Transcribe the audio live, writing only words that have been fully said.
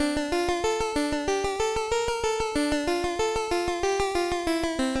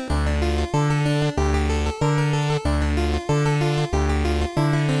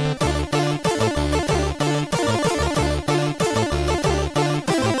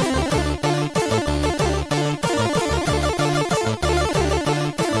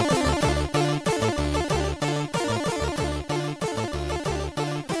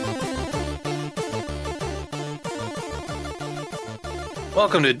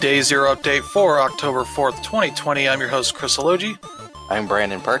Welcome to Day Zero Update for October 4th, 2020. I'm your host, Chris Alogi. I'm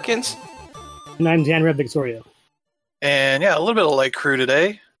Brandon Perkins. And I'm Dan Red Victoria. And yeah, a little bit of light crew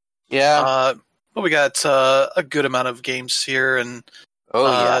today. Yeah. But we got a good amount of games here and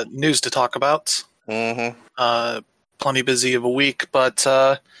news to talk about. Mm-hmm. Plenty busy of a week, but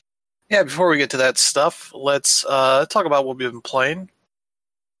before we get to that stuff, let's talk about what we've been playing.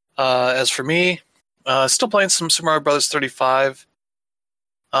 As for me, still playing some Super Mario Bros. 35.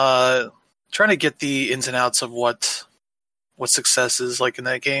 Trying to get the ins and outs of what success is like in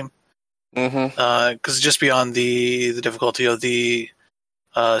that game. Mm-hmm. Because just beyond the difficulty of the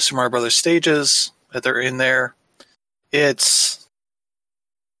Super Mario Brothers stages that they're in there, it's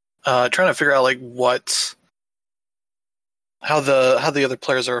trying to figure out like how the other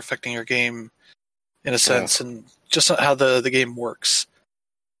players are affecting your game in a sense, and just how the game works.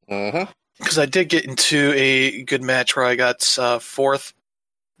 Mm-hmm. Because I did get into a good match where I got fourth.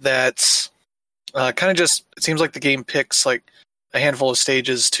 That's kind of just, it seems like the game picks like a handful of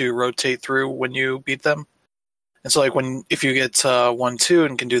stages to rotate through when you beat them. And so like if you get 1-2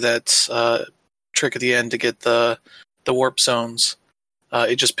 and can do that trick at the end to get the warp zones,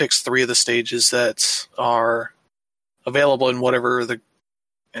 it just picks 3 of the stages that are available in whatever it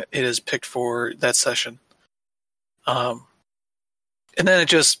is picked for that session. And then it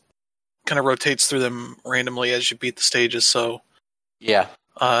just kind of rotates through them randomly as you beat the stages. So yeah,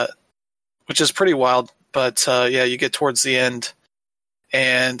 which is pretty wild. But you get towards the end,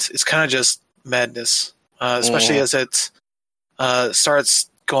 and it's kind of just madness, especially as it starts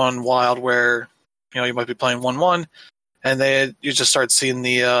going wild. Where you might be playing 1-1, and you just start seeing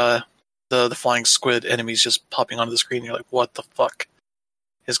the flying squid enemies just popping onto the screen. You're like, what the fuck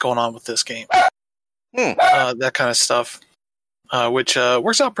is going on with this game? That kind of stuff, which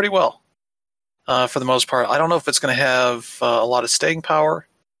works out pretty well. For the most part. I don't know if it's going to have a lot of staying power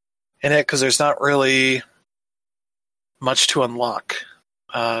in it, because there's not really much to unlock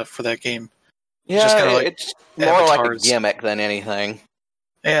for that game. Yeah, just kinda like it's more avatars. like a gimmick than anything.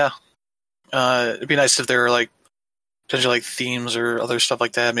 Yeah. It'd be nice if there were like potentially like themes or other stuff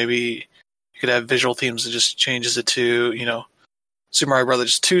like that. Maybe you could have visual themes that just changes it to, Super Mario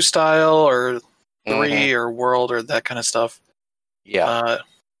Brothers 2 style or 3 or World or that kind of stuff. Yeah.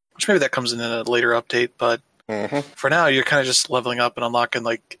 Which maybe that comes in a later update, but for now you're kind of just leveling up and unlocking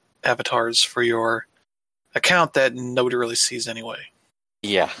like avatars for your account that nobody really sees anyway.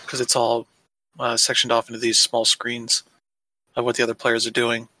 Yeah. Because it's all sectioned off into these small screens of what the other players are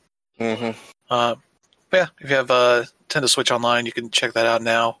doing. Mm-hmm. But yeah, if you have Nintendo Switch Online, you can check that out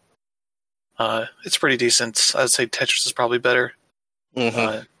now. It's pretty decent. I'd say Tetris is probably better.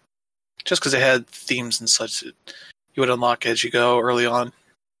 Mm-hmm. Just because it had themes and such that you would unlock as you go early on.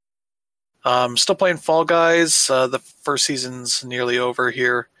 Still playing Fall Guys. The first season's nearly over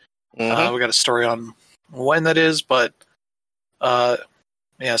here. We got a story on when that is, but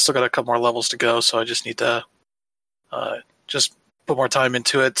still got a couple more levels to go, so I just need to just put more time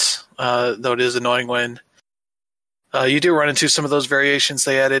into it, though it is annoying when you do run into some of those variations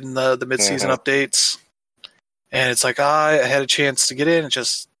they added in the mid-season updates, and it's like, I had a chance to get in, it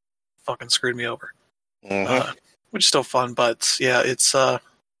just fucking screwed me over. Which is still fun, but yeah, it's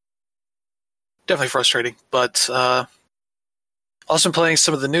definitely frustrating. But also been playing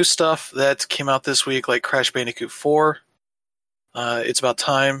some of the new stuff that came out this week, like Crash Bandicoot 4. It's About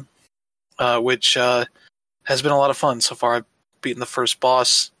Time, which has been a lot of fun so far. I've beaten the first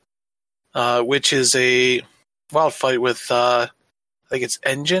boss, which is a wild fight with, I think it's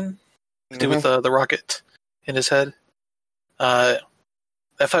Engine, to do with the rocket in his head. That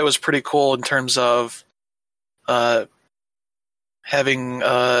fight was pretty cool in terms of having...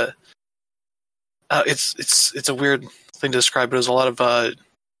 it's a weird thing to describe, but there's a lot of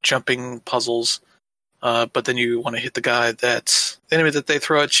jumping puzzles, but then you want to hit the enemy that they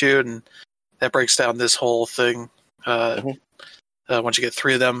throw at you, and that breaks down this whole thing. Once you get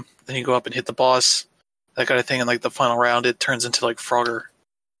 3 of them, then you go up and hit the boss, that kind of thing, and like the final round, it turns into like Frogger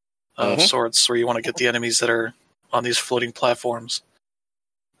of sorts, where you want to get the enemies that are on these floating platforms.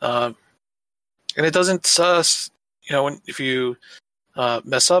 And it doesn't, if you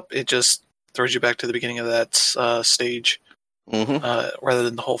mess up, it just throws you back to the beginning of that stage, rather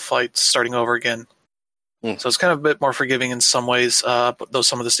than the whole fight starting over again. So it's kind of a bit more forgiving in some ways, but though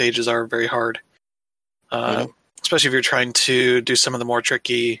some of the stages are very hard, especially if you're trying to do some of the more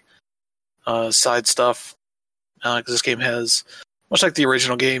tricky side stuff, because this game has, much like the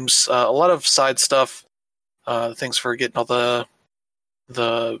original games, a lot of side stuff, things for getting all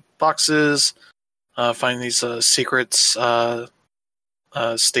the boxes, finding these secrets,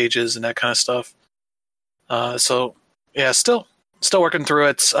 stages and that kind of stuff. So yeah, still still working through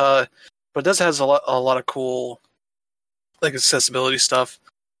it, but it does has a lot of cool like accessibility stuff.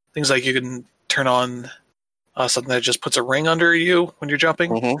 Things like you can turn on something that just puts a ring under you when you're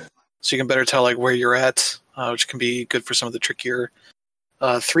jumping, so you can better tell like where you're at, which can be good for some of the trickier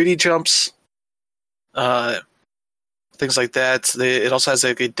 3D jumps, things like that. It also has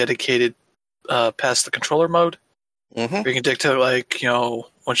like a dedicated past the controller mode, where you can dictate like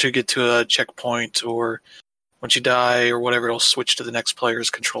once you get to a checkpoint or once you die or whatever, it'll switch to the next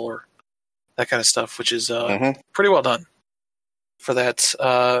player's controller, that kind of stuff, which is pretty well done for that.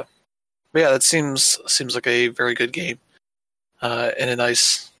 But yeah, that seems like a very good game, and a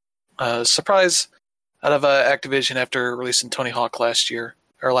nice surprise out of Activision after releasing Tony Hawk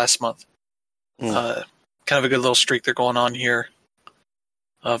last month. Kind of a good little streak they're going on here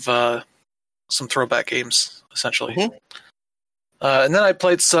of some throwback games, essentially. And then I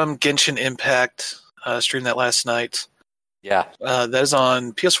played some Genshin Impact, streamed that last night. Yeah. That is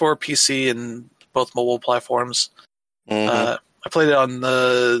on PS4, PC, and both mobile platforms. I played it on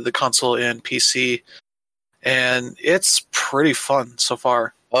the console and PC, and it's pretty fun so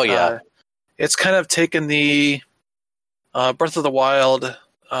far. Oh, yeah. It's kind of taken the Breath of the Wild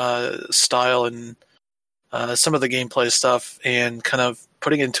style and some of the gameplay stuff and kind of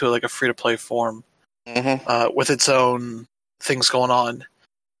putting it into like a free-to-play form with its own things going on.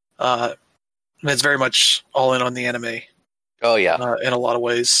 And it's very much all in on the anime. Oh, yeah. In a lot of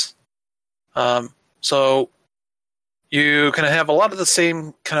ways. So you kind of have a lot of the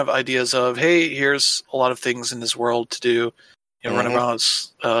same kind of ideas of, hey, here's a lot of things in this world to do. Run around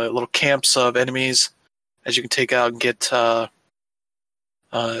little camps of enemies as you can take out and get a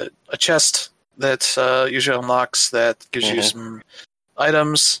chest that usually unlocks that gives you some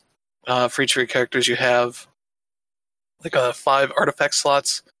items. For each of your characters, you have like 5 artifact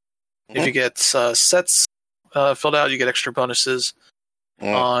slots. If you get sets filled out, you get extra bonuses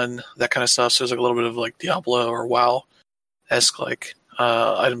on that kind of stuff. So there's like a little bit of like Diablo or WoW-esque like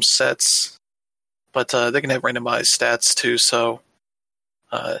item sets, but they can have randomized stats too. So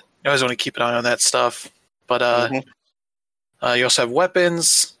you always want to keep an eye on that stuff. But you also have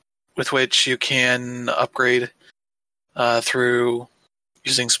weapons with which you can upgrade through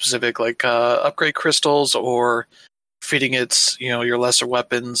using specific like upgrade crystals or feeding it, your lesser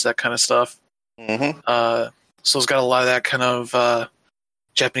weapons, that kind of stuff. So it's got a lot of that kind of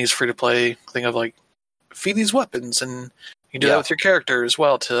Japanese free-to-play thing of like, feed these weapons, and you can do that with your character as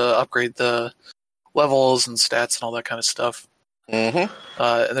well to upgrade the levels and stats and all that kind of stuff. And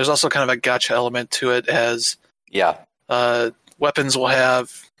there's also kind of a gacha element to it, as weapons will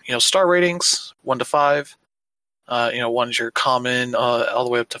have star ratings 1 to 5. 1 is your common, all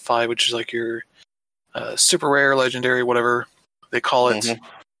the way up to 5, which is like your super rare, legendary, whatever they call it,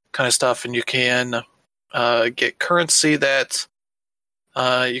 kind of stuff. And you can get currency that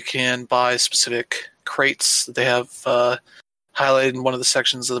you can buy specific crates that they have highlighted in one of the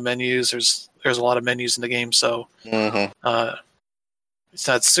sections of the menus. There's a lot of menus in the game, so it's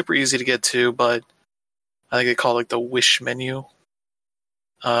not super easy to get to, but I think they call it like the wish menu.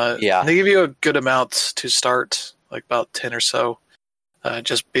 They give you a good amount to start, like about 10 or so,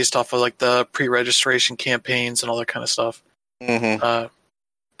 just based off of like the pre-registration campaigns and all that kind of stuff.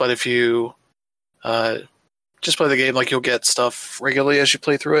 But if you just play the game, like, you'll get stuff regularly as you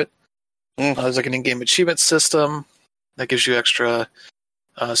play through it. There's like an in-game achievement system that gives you extra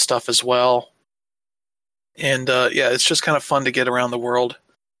stuff as well. And it's just kind of fun to get around the world.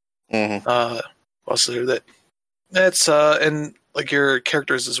 Also, that's and like your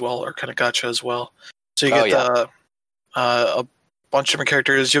characters as well are kind of gacha as well. So you get a bunch of different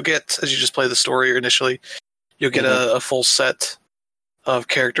characters. You'll get, as you just play the story initially, you'll get a full set of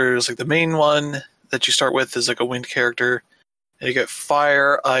characters. Like the main one that you start with is like a wind character, and you get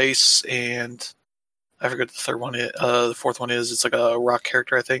fire, ice, and I forget the third one. The fourth one is, it's like a rock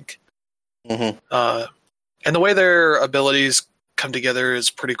character, I think. And the way their abilities come together is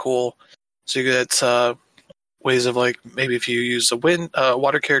pretty cool. So you get ways of, like, maybe if you use a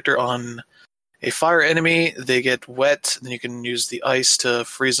water character on a fire enemy, they get wet, and then you can use the ice to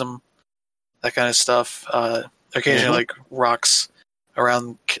freeze them, that kind of stuff. Occasionally, like, rocks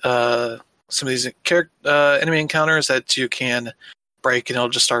around some of these enemy encounters that you can break, and it'll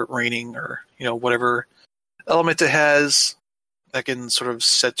just start raining, or whatever element it has that can sort of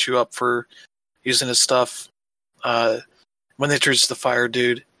set you up for using his stuff. When they introduce the fire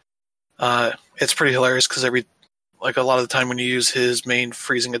dude, it's pretty hilarious because a lot of the time when you use his main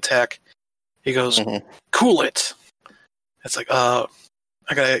freezing attack, he goes, "Cool it." It's like, I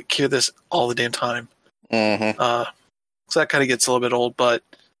gotta hear this all the damn time. So that kind of gets a little bit old, but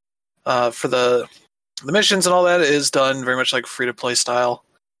for the the missions and all that is done very much like free-to-play style.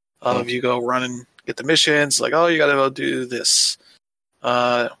 You go run and get the missions, like, oh, you gotta go do this.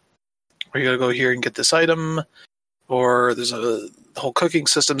 Or you gotta go here and get this item. Or there's the whole cooking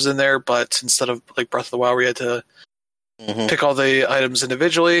system's in there, but instead of like Breath of the Wild where you had to pick all the items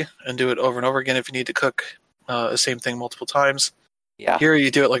individually and do it over and over again if you need to cook the same thing multiple times. Yeah. Here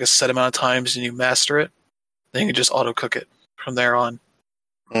you do it like a set amount of times and you master it. Then you can just auto-cook it from there on.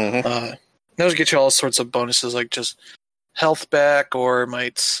 Those get you all sorts of bonuses, like just health back, or it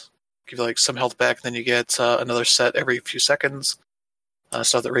might give you like some health back, and then you get another set every few seconds.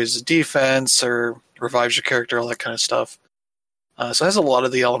 Stuff that raises defense or revives your character, all that kind of stuff. So it has a lot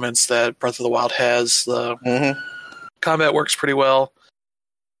of the elements that Breath of the Wild has. The combat works pretty well.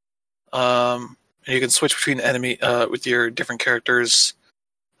 You can switch between enemy with your different characters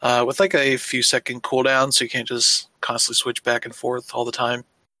with like a few second cooldown, so you can't just constantly switch back and forth all the time.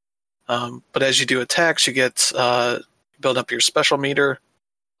 But as you do attacks, you get build up your special meter,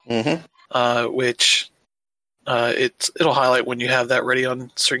 which it'll highlight when you have that ready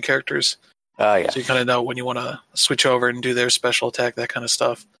on certain characters. So you kind of know when you want to switch over and do their special attack, that kind of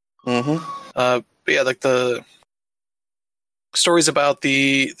stuff. But yeah, like the stories about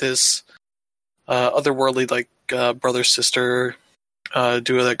this otherworldly like brother sister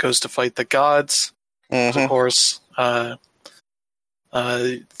duo that goes to fight the gods. Of course,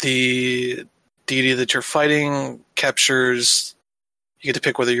 the deity that you're fighting captures. You get to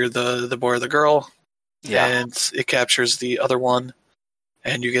pick whether you're the boy or the girl. Yeah. And it captures the other one,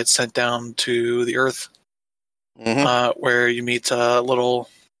 and you get sent down to the Earth, where you meet a little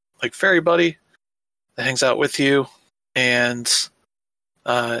like fairy buddy that hangs out with you, and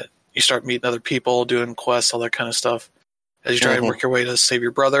you start meeting other people, doing quests, all that kind of stuff, as you try and work your way to save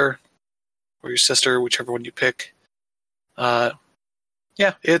your brother or your sister, whichever one you pick. Yeah,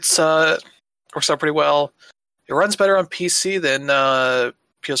 it's works out pretty well. It runs better on PC than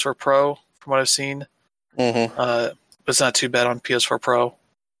PS4 Pro, from what I've seen. But it's not too bad on PS4 Pro.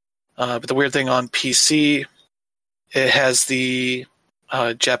 But the weird thing on PC, it has the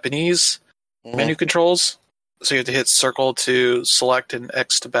Japanese menu controls, so you have to hit circle to select and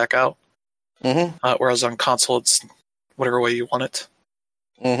X to back out. Whereas on console, it's whatever way you want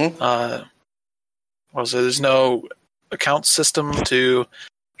it. Also, there's no account system to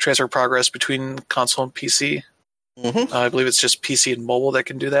transfer progress between console and PC. I believe it's just PC and mobile that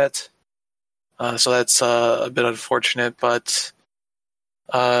can do that. So that's a bit unfortunate, but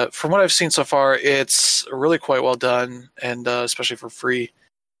from what I've seen so far, it's really quite well done, and especially for free,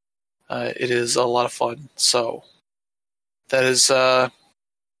 it is a lot of fun. So that is kind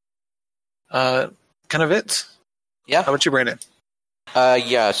of it. Yeah. How about you, Brandon?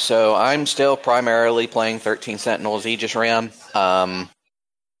 Yeah, so I'm still primarily playing 13 Sentinels Aegis Ram.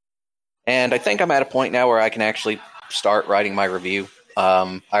 And I think I'm at a point now where I can actually start writing my review.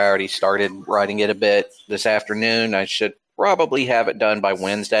 I already started writing it a bit this afternoon. I should probably have it done by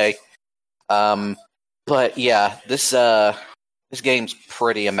Wednesday. But yeah, this game's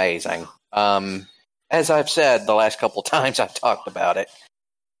pretty amazing. As I've said the last couple times I've talked about it.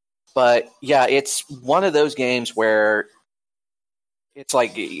 But yeah, it's one of those games where it's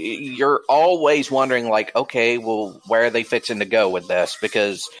like you're always wondering, like, okay, well, where are they fixing to go with this?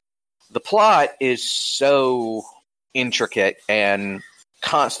 Because the plot is so intricate and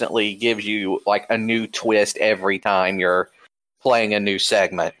constantly gives you like a new twist every time you're playing a new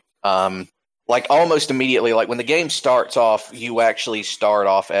segment. Like almost immediately, like when the game starts off, you actually start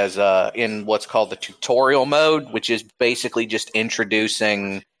off as in what's called the tutorial mode, which is basically just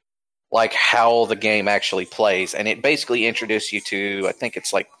introducing like how the game actually plays. And it basically introduces you to, I think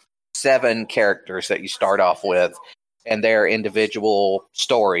it's like 7 characters that you start off with and their individual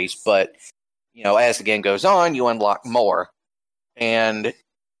stories. But, you know, as the game goes on, you unlock more. And,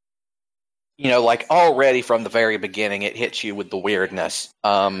 you know, like already from the very beginning, it hits you with the weirdness.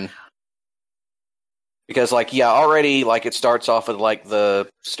 Because, like, yeah, already, like, it starts off with, like, the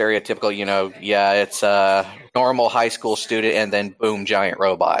stereotypical, you know, yeah, it's a normal high school student and then, boom, giant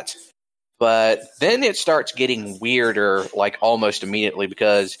robots. But then it starts getting weirder, like, almost immediately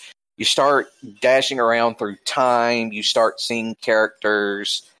because you start dashing around through time. You start seeing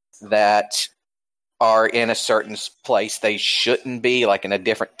characters that are in a certain place they shouldn't be, like in a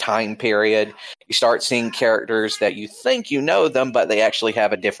different time period. You start seeing characters that you think you know them, but they actually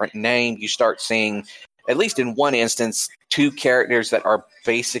have a different name. You start seeing, at least in one instance, 2 characters that are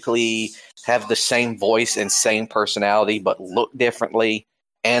basically have the same voice and same personality, but look differently.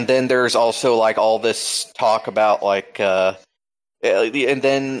 And then there's also like all this talk about like And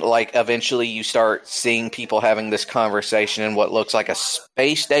then, like, eventually you start seeing people having this conversation in what looks like a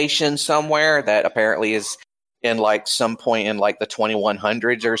space station somewhere that apparently is in, like, some point in, like, the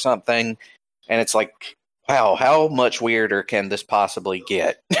 2100s or something. And it's like, wow, how much weirder can this possibly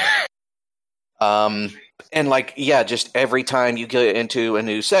get? And, like, yeah, just every time you get into a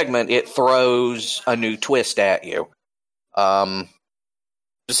new segment, it throws a new twist at you.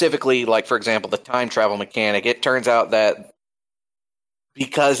 Specifically, like, for example, the time travel mechanic. It turns out that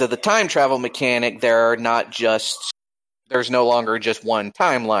because of the time travel mechanic, there's no longer just one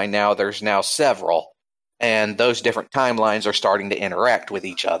timeline now, there's now several. And those different timelines are starting to interact with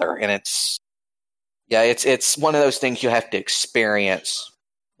each other. And it's one of those things you have to experience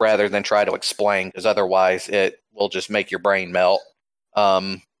rather than try to explain, because otherwise it will just make your brain melt.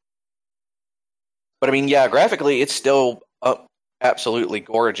 But I mean, yeah, graphically it's still absolutely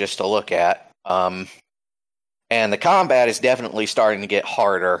gorgeous to look at. And the combat is definitely starting to get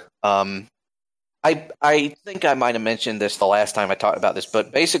harder. I think I might have mentioned this the last time I talked about this,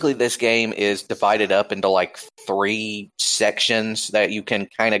 but basically this game is divided up into like 3 sections that you can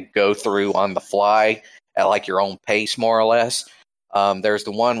kind of go through on the fly at like your own pace, more or less. There's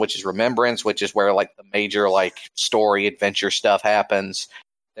the one which is Remembrance, which is where like the major like story adventure stuff happens.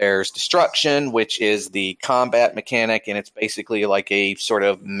 There's Destruction, which is the combat mechanic, and it's basically like a sort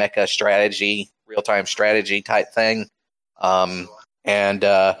of mecha strategy, real-time strategy type thing.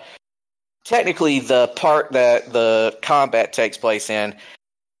 Technically, the part that the combat takes place in,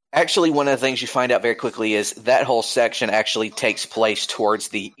 actually one of the things you find out very quickly is that whole section actually takes place towards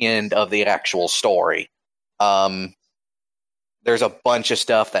the end of the actual story. There's a bunch of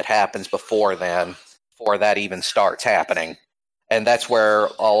stuff that happens before then, before that even starts happening. And that's where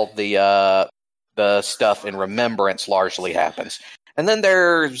all the stuff in Remembrance largely happens. And then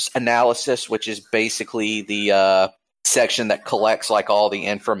there's Analysis, which is basically the section that collects like all the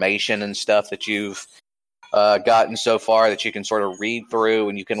information and stuff that you've gotten so far that you can sort of read through,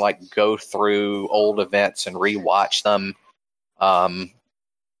 and you can like go through old events and rewatch them.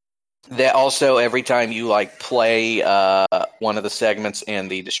 That also, every time you like play one of the segments in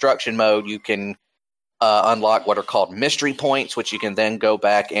the Destruction mode, you can unlock what are called mystery points, which you can then go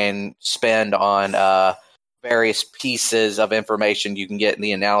back and spend on various pieces of information you can get in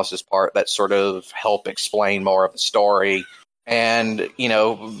the analysis part that sort of help explain more of the story. And, you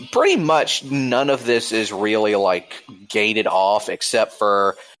know, pretty much none of this is really like gated off except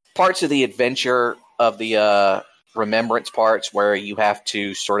for parts of the adventure of the Remembrance parts where you have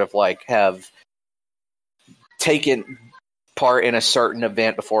to sort of like have taken part in a certain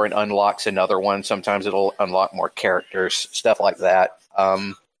event before it unlocks another one. Sometimes it'll unlock more characters, stuff like that.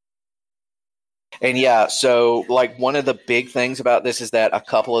 And yeah, so like one of the big things about this is that a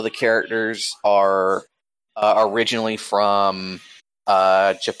couple of the characters are originally from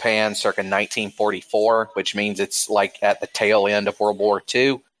Japan circa 1944, which means it's like at the tail end of World War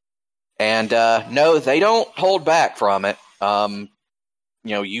II. And no, they don't hold back from it. You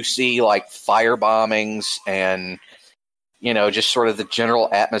know, you see like fire bombings and, you know, just sort of the general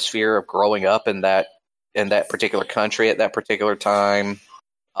atmosphere of growing up in that particular country at that particular time.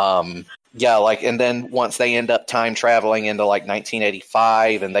 Yeah, like, and then once they end up time traveling into like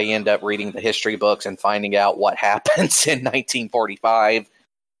 1985, and they end up reading the history books and finding out what happens in 1945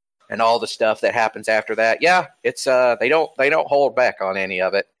 and all the stuff that happens after that. Yeah, it's they don't hold back on any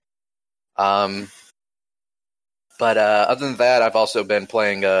of it. But other than that, I've also been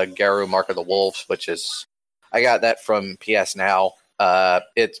playing Garou: Mark of the Wolves, which is, I got that from PS Now.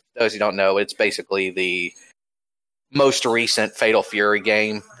 It's, as you don't know, it's basically the most recent Fatal Fury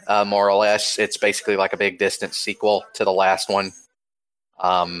game, more or less. It's basically like a big distance sequel to the last one.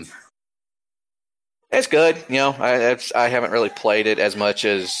 It's good, you know. I haven't really played it as much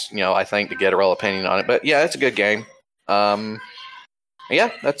as, you know, I think, to get a real opinion on it. But yeah, it's a good game. Yeah,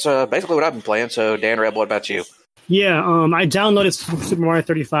 that's basically what I've been playing. So, Dan Reb, what about you? Yeah, I downloaded Super Mario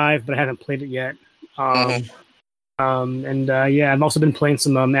 35, but I haven't played it yet. Yeah, I've also been playing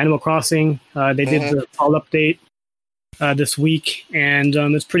some Animal Crossing. They did the fall update this week, and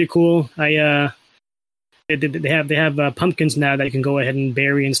it's pretty cool. They have pumpkins now that you can go ahead and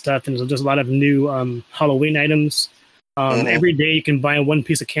bury and stuff, and there's a lot of new Halloween items. Every day you can buy one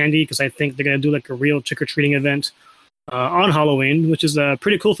piece of candy, because I think they're going to do like a real trick-or-treating event on Halloween, which is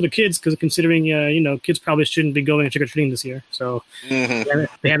pretty cool for the kids, because considering, kids probably shouldn't be going trick-or-treating this year. So they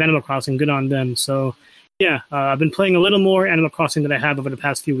have Animal Crossing, good on them. So yeah, I've been playing a little more Animal Crossing than I have over the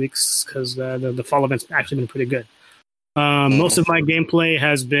past few weeks, because the fall event's actually been pretty good. Most of my gameplay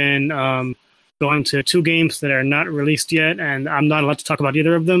has been going to 2 games that are not released yet, and I'm not allowed to talk about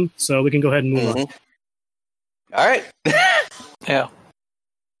either of them, so we can go ahead and move on. All right. Yeah.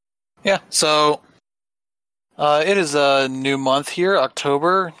 Yeah, so it is a new month here,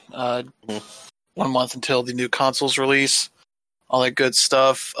 October. 1 month until the new consoles release, all that good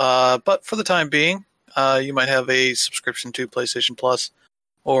stuff. But for the time being, you might have a subscription to PlayStation Plus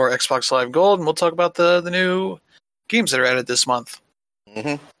or Xbox Live Gold, and we'll talk about the new games that are added this month.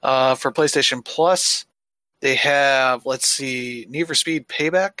 For PlayStation Plus, they have, let's see, Need for Speed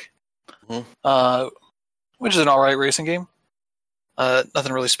Payback, which is an alright racing game.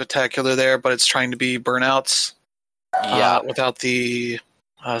 Nothing really spectacular there, but it's trying to be Burnouts without the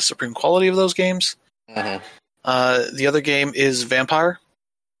supreme quality of those games. The other game is Vampire,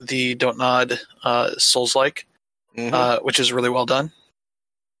 the Don't Nod Souls-like, which is really well done.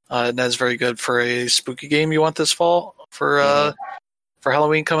 And that is very good for a spooky game you want this fall for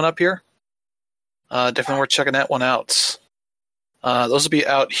Halloween coming up here. Definitely worth checking that one out. Those will be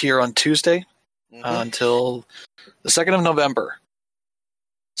out here on Tuesday until the 2nd of November.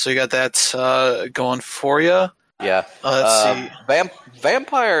 So you got that going for you. Yeah. Let's see.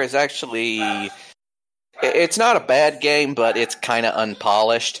 Vampire is actually... It's not a bad game, but it's kind of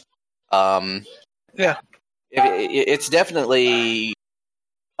unpolished. It's definitely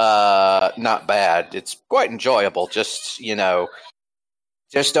not bad. It's quite enjoyable. Just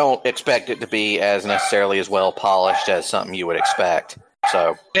don't expect it to be as necessarily as well polished as something you would expect.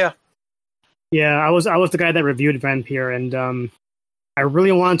 So yeah, I was the guy that reviewed Vampire, and I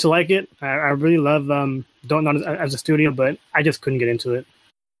really wanted to like it. I really love Don't Nod as a studio, but I just couldn't get into it.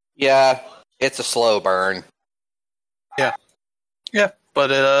 Yeah, it's a slow burn. Yeah,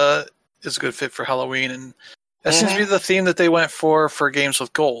 but it is a good fit for Halloween, and that seems to be the theme that they went for games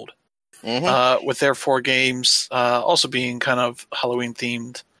with gold. With their 4 games also being kind of Halloween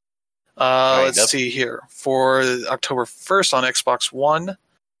themed. Let's see here. For October 1st on Xbox One,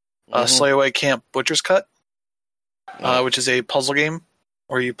 Slayaway Camp Butcher's Cut, which is a puzzle game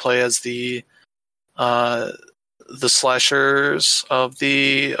where you play as the slashers of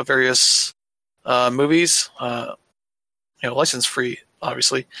the various movies. License free,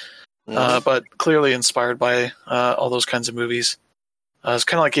 obviously, but clearly inspired by all those kinds of movies. It's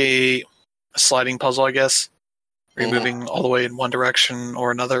kind of like a sliding puzzle, I guess. Where you're moving all the way in one direction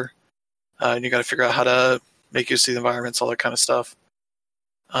or another, and you got to figure out how to make use of the environments, all that kind of stuff.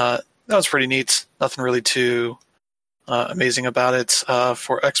 That was pretty neat. Nothing really too amazing about it.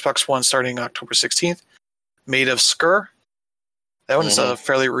 For Xbox One, starting October 16th, Made of Skur. That one is a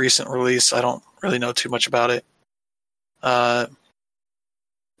fairly recent release. I don't really know too much about it. But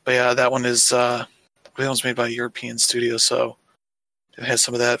yeah, that one is that one's made by a European studio, so it has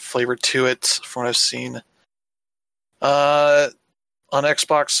some of that flavor to it from what I've seen. On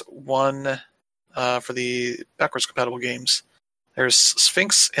Xbox One, for the backwards compatible games, there's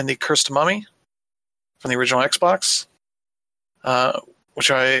Sphinx and the Cursed Mummy from the original Xbox, which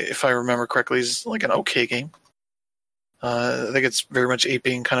if I remember correctly, is like an okay game. I think it's very much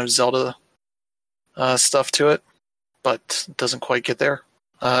aping kind of Zelda stuff to it, but doesn't quite get there.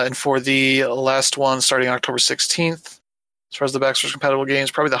 And for the last one, starting October 16th, as far as the backwards compatible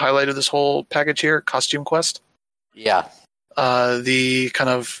games, probably the highlight of this whole package here, Costume Quest. Yeah. The kind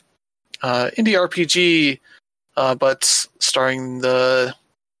of indie RPG, but starring the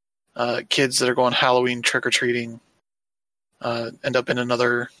kids that are going Halloween trick-or-treating, end up in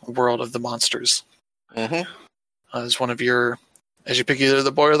another world of the monsters. As one of as you pick either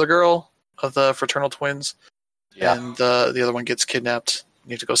the boy or the girl of the fraternal twins, and the other one gets kidnapped.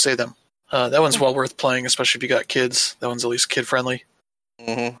 You have to go save them. That one's well worth playing, especially if you got kids. That one's at least kid-friendly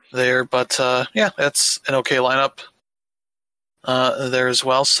there. But that's an okay lineup there as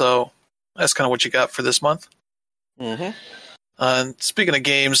well. So that's kind of what you got for this month. And speaking of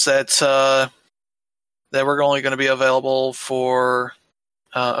games that were only going to be available for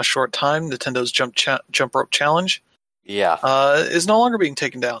a short time, Nintendo's Jump Rope Challenge is no longer being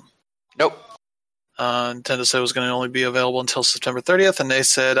taken down. Nope. Nintendo said it was going to only be available until September 30th, and they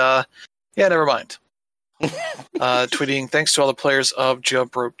said, yeah, never mind. Tweeting, thanks to all the players of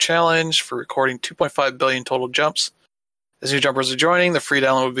Jump Rope Challenge for recording 2.5 billion total jumps. As new jumpers are joining, the free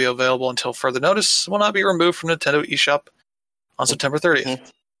download will be available until further notice. It will not be removed from Nintendo eShop on September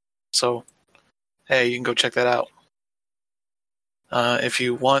 30th. So, hey, you can go check that out. If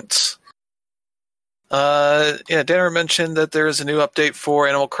you want. Danner mentioned that there is a new update for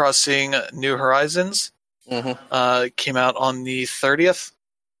Animal Crossing New Horizons. Came out on the 30th.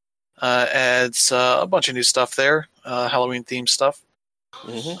 Adds a bunch of new stuff there, Halloween-themed stuff.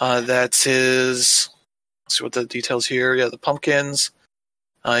 That is, let's see what the details here. Yeah, the pumpkins.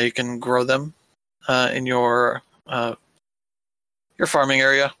 You can grow them in your farming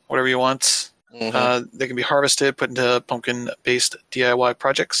area, whatever you want. They can be harvested, put into pumpkin-based DIY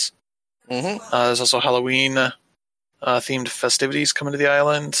projects. There's also Halloween themed festivities coming to the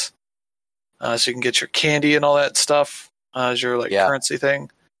island, so you can get your candy and all that stuff as your currency thing.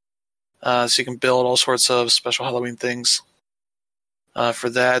 So you can build all sorts of special Halloween things for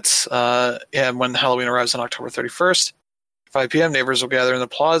that. And when Halloween arrives on October 31st, 5 p.m., neighbors will gather in the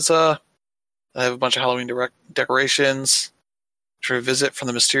plaza. They have a bunch of Halloween decorations to visit from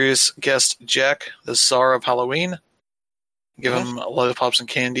the mysterious guest Jack, the Czar of Halloween. Give him lollipops and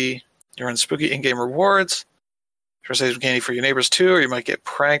candy. You earn spooky in-game rewards. Sure, save some candy for your neighbors too, or you might get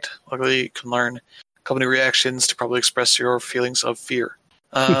pranked. Luckily, you can learn a couple new reactions to probably express your feelings of fear.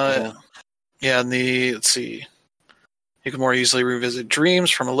 And let's see. You can more easily revisit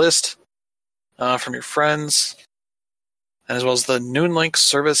dreams from a list from your friends, and as well as the Noonlink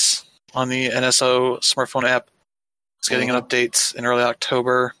service on the NSO smartphone app. It's getting an update in early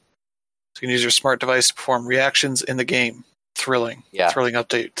October. So you can use your smart device to perform reactions in the game. Thrilling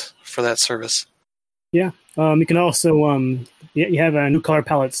update for that service. Yeah, you can also you have new color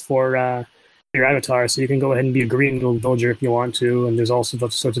palettes for your avatar, so you can go ahead and be a green little villager if you want to, and there's also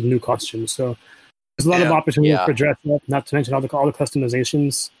those sorts of new costumes. So there's a lot of opportunities for dress up, not to mention all the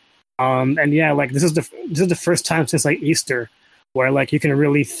customizations. And yeah, this is the first time since Easter where you can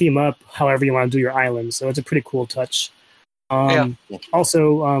really theme up however you want to do your island. So it's a pretty cool touch.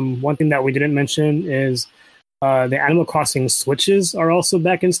 Also, one thing that we didn't mention is the Animal Crossing Switches are also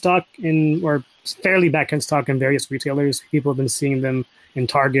back in stock or fairly back in stock in various retailers. People have been seeing them in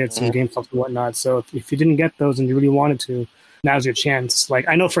Targets and GameStop and whatnot. So if you didn't get those and you really wanted to, now's your chance.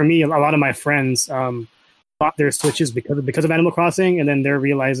 I know for me, a lot of my friends bought their Switches because of Animal Crossing, and then they're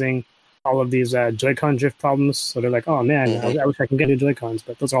realizing all of these Joy-Con drift problems. So they're like, oh man, I wish I could get new Joy-Cons,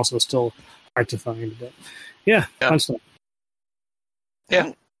 but those are also still hard to find. But fun stuff.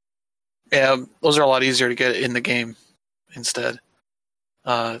 Yeah, those are a lot easier to get in the game instead.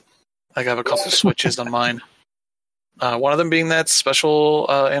 I have a couple Switches on mine. One of them being that special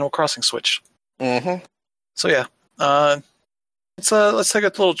Animal Crossing Switch. So yeah, let's take a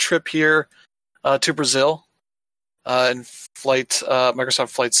little trip here to Brazil in Microsoft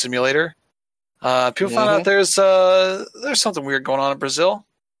Flight Simulator. People found out there's something weird going on in Brazil.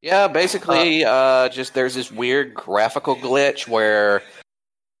 Yeah, basically, just there's this weird graphical glitch where,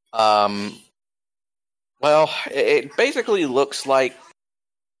 it basically looks like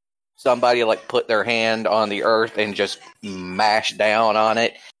somebody put their hand on the earth and just mashed down on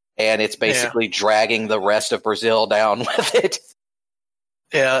it, and it's basically dragging the rest of Brazil down with it.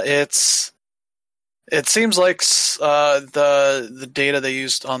 Yeah, it seems like the data they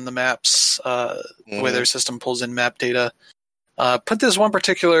used on the maps, the way their system pulls in map data, put this one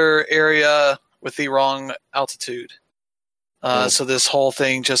particular area with the wrong altitude. So this whole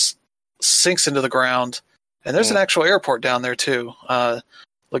thing just sinks into the ground. And there's an actual airport down there too.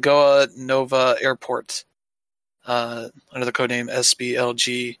 Lagoa Nova Airport, under the codename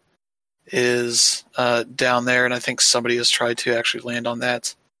SBLG, is down there, and I think somebody has tried to actually land on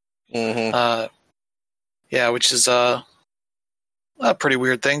that. Which is a pretty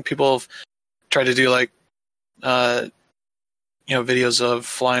weird thing. People have tried to do videos of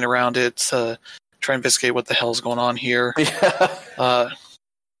flying around it to try and investigate what the hell's going on here. All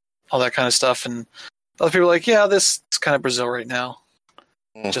that kind of stuff, and other people are like, yeah, this is kind of Brazil right now.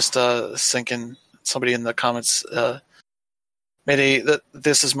 Just thinking, somebody in the comments made that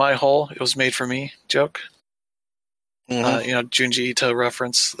this is my hole, it was made for me joke. Junji Ito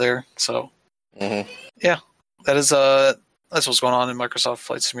reference there. So yeah, that's what's going on in Microsoft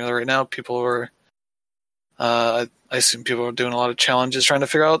Flight Simulator right now. People are I assume people are doing a lot of challenges trying to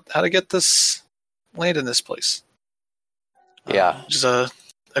figure out how to get this land in this place. Which is a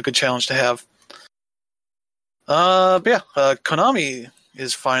good challenge to have. Konami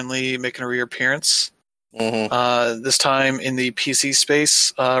is finally making a reappearance. This time in the PC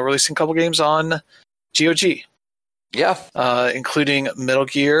space, releasing a couple games on GOG. Including Metal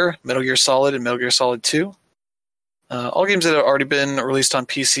Gear Solid, and Metal Gear Solid 2. All games that have already been released on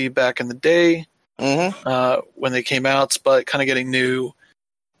PC back in the day when they came out, but kind of getting new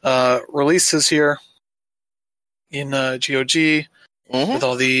releases here in GOG with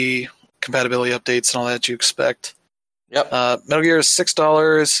all the compatibility updates and all that you expect. Metal Gear is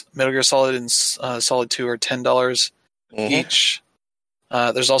 $6. Metal Gear Solid and Solid 2 are $10 each.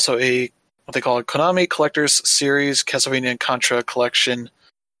 There's also what they call a Konami Collector's Series Castlevania and Contra Collection.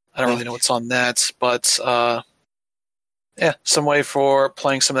 I don't really know what's on that, but some way for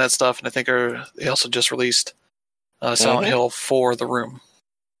playing some of that stuff. And I think they also just released Silent Hill 4: The Room,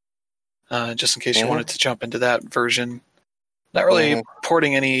 just in case you wanted to jump into that version. Not really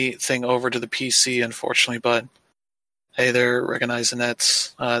porting anything over to the PC, unfortunately, but hey, they're recognizing that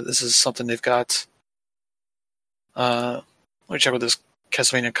this is something they've got. Let me check what this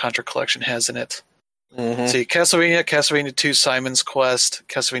Castlevania Contra collection has in it. See, Castlevania 2 Simon's Quest,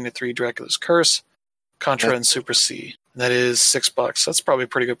 Castlevania 3 Dracula's Curse, Contra, and Super C. And that is $6. That's probably a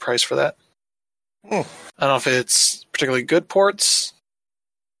pretty good price for that. I don't know if it's particularly good ports.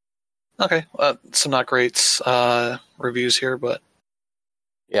 Okay, some not great reviews here, but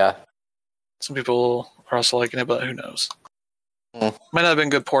yeah, some people are also liking it, but who knows? Might not have been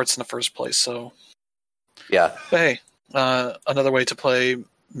good ports in the first place, so yeah. But hey, another way to play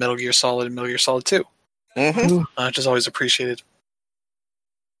Metal Gear Solid and Metal Gear Solid 2, which is always appreciated.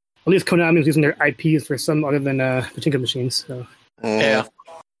 At least Konami is using their IPs for some other than pachinko machines. So. Yeah,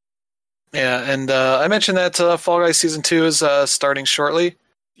 and I mentioned that Fall Guys Season 2 is starting shortly.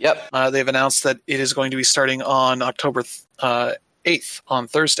 Yep. They've announced that it is going to be starting on October 8th, on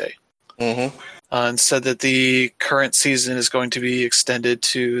Thursday. And said that the current season is going to be extended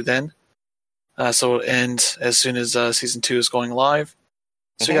to then. So it'll end as soon as Season 2 is going live.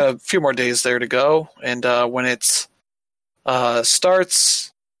 So you got a few more days there to go. And when it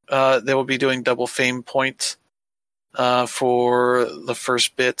starts, they will be doing double fame point for the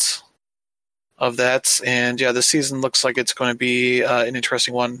first bit of that. And yeah, the season looks like it's going to be an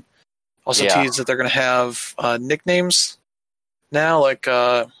interesting one. Also teased that they're going to have nicknames now, like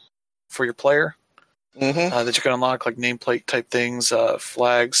for your player, that you can unlock, like nameplate type things,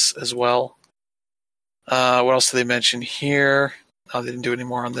 flags as well. What else did they mention here? They didn't do any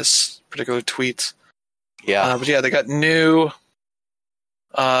more on this particular tweet. But yeah, they got new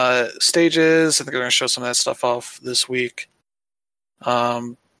stages. I think they're going to show some of that stuff off this week.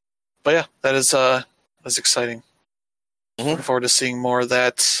 But yeah, that's exciting. Looking forward to seeing more of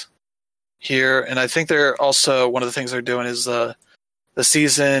that here. And I think they're also, one of the things they're doing is the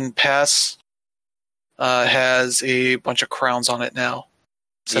season pass has a bunch of crowns on it now.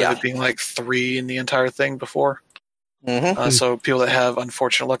 Instead of it being like 3 in the entire thing before. So people that have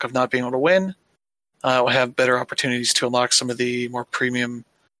unfortunate luck of not being able to win will have better opportunities to unlock some of the more premium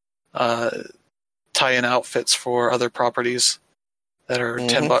tie-in outfits for other properties that are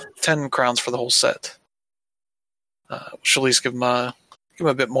 10 crowns for the whole set. Which at least give them a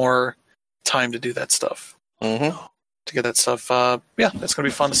bit more time to do that stuff. To get that stuff, yeah, that's going to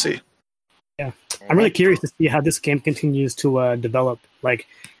be fun to see. Yeah, I'm really curious to see how this game continues to develop. Like,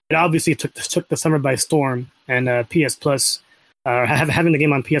 it obviously took the summer by storm, and PS Plus, having the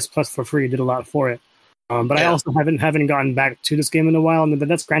game on PS Plus for free did a lot for it. But I also haven't gotten back to this game in a while, and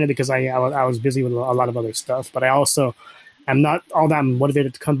that's granted because I was busy with a lot of other stuff. But I also am not all that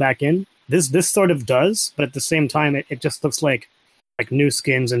motivated to come back in. This sort of does, but at the same time, it just looks like new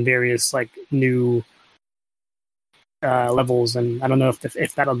skins and various like new levels, and I don't know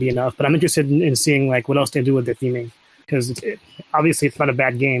if that'll be enough. But I'm interested in seeing like what else they do with the theming, because obviously it's not a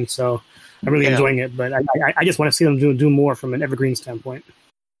bad game, so I'm really enjoying it. But I just want to see them do more from an evergreen standpoint.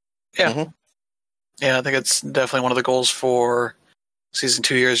 Yeah, yeah, I think it's definitely one of the goals for Season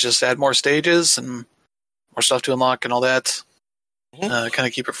 2 here is just add more stages and more stuff to unlock and all that. Kind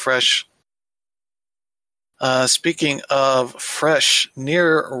of keep it fresh. Speaking of fresh,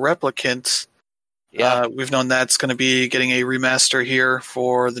 Nier Replicant. We've known that's going to be getting a remaster here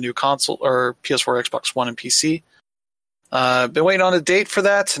for the new console, or PS4, Xbox One, and PC. Been waiting on a date for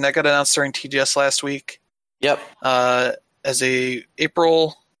that, and that got announced during TGS last week. As a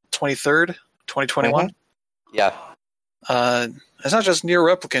April 23rd, 2021. It's not just Nier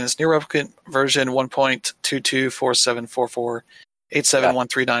Replicant, it's Nier Replicant version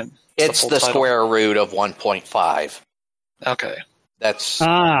 1.22474487139. It's the square root of 1.5. Okay. That's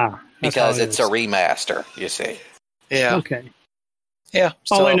because it's a remaster, you see. Yeah. Okay. Yeah.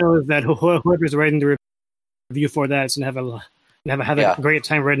 All I know is that whoever's writing the review for that is going to have a great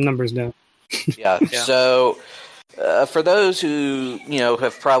time writing numbers down. So for those who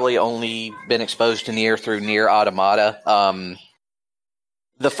have probably only been exposed to Nier through Nier Automata,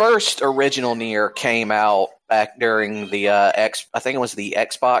 the first original Nier came out back during the I think it was the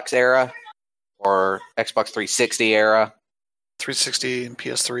Xbox era or Xbox 360 era. 360 and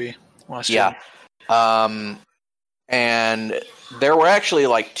PS3 last year. And there were actually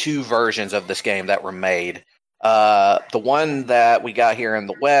like 2 versions of this game that were made. The one that we got here in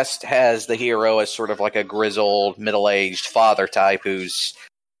the West has the hero as sort of like a grizzled, middle-aged father type who's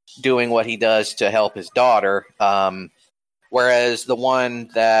doing what he does to help his daughter. Whereas the one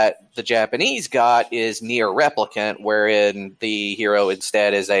that the Japanese got is Nier Replicant, wherein the hero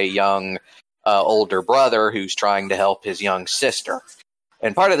instead is a young, older brother who's trying to help his young sister.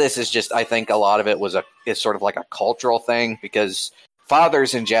 And part of this is just, I think a lot of it is sort of like a cultural thing, because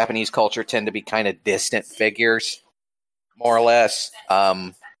fathers in Japanese culture tend to be kind of distant figures, more or less.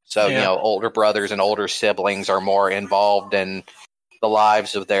 Older brothers and older siblings are more involved in the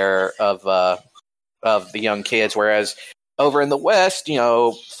lives of the young kids, whereas over in the West,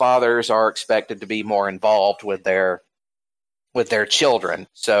 fathers are expected to be more involved with their children.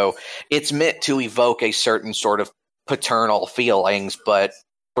 So it's meant to evoke a certain sort of paternal feelings, but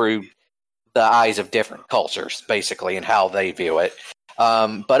through the eyes of different cultures, basically, and how they view it.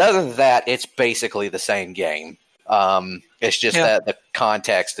 But other than that, it's basically the same game. It's just that the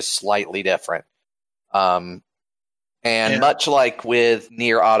context is slightly different. Much like with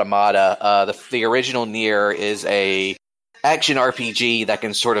Nier Automata, the original Nier is a action RPG that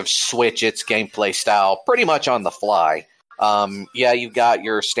can sort of switch its gameplay style pretty much on the fly. You've got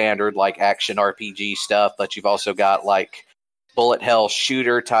your standard like action RPG stuff, but you've also got like bullet hell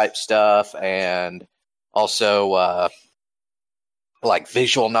shooter type stuff, and also like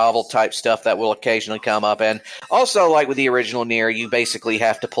visual novel type stuff that will occasionally come up. And also, like with the original Nier, you basically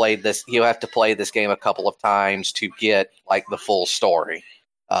have to play this. You have to play this game a couple of times to get like the full story.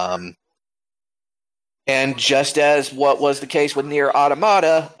 And just as what was the case with Nier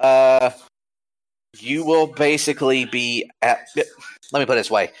Automata, you will basically be at. Let me put it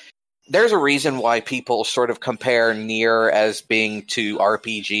this way. There's a reason why people sort of compare Nier as being to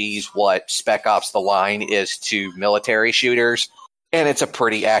RPGs what Spec Ops: The Line is to military shooters, and it's a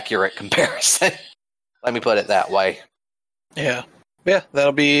pretty accurate comparison. Let me put it that way. Yeah,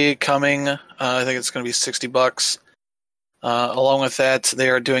 that'll be coming. I think it's going to be $60. Along with that, they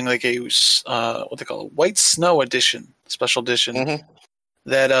are doing like a what they call a White Snow edition, special edition. Mm-hmm.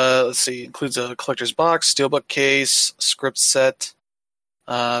 That includes a collector's box, steelbook case, script set,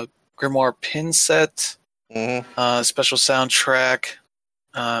 grimoire pin set, special soundtrack,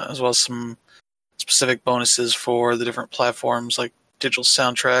 as well as some specific bonuses for the different platforms like digital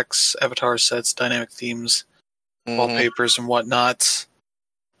soundtracks, avatar sets, dynamic themes, wallpapers, and whatnot.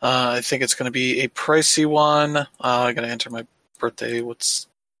 I think it's going to be a pricey one. I got to enter my birthday. Just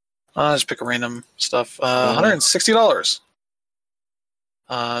pick a random stuff. $160.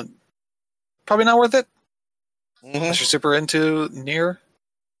 Probably not worth it. Unless you're super into Nier.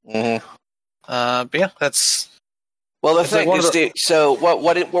 But yeah, that's. Well, the thing is, so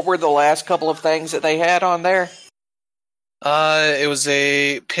what were the last couple of things that they had on there? It was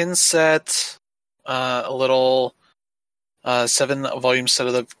a pin set, a little 7-volume set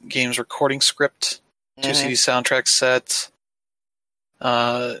of the game's recording script, 2 CD soundtrack set.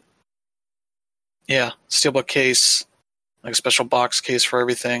 Steelbook case, like a special box case for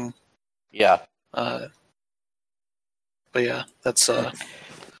everything. Yeah. But yeah, that's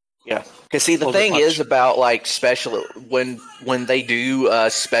yeah. Because see, the thing is about like special when they do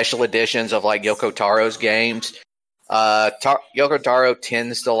special editions of like Yoko Taro's games, Yoko Taro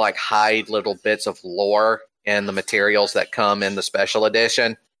tends to like hide little bits of lore in the materials that come in the special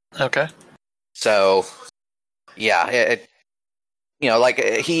edition. Okay. So, yeah,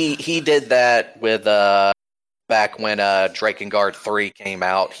 he did that with back when Drakengard 3 came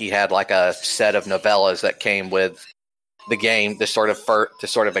out. He had like a set of novellas that came with the game to sort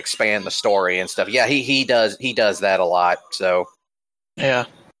of expand the story and stuff. Yeah, he does that a lot. So, yeah.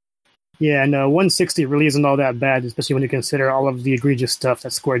 Yeah, and 160 really isn't all that bad, especially when you consider all of the egregious stuff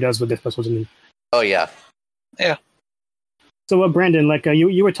that Square does with this special edition. Oh yeah. Yeah. So, Brandon, like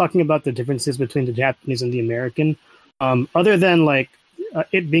you were talking about the differences between the Japanese and the American. Other than like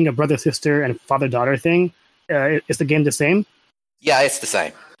it being a brother-sister and father-daughter thing, is the game the same? Yeah, it's the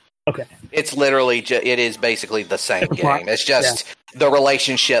same. Okay. It's literally it is basically the same game. It's just the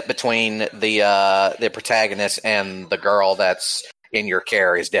relationship between the protagonist and the girl that's in your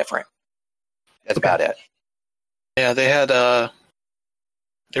care is different. That's about it. Yeah, they had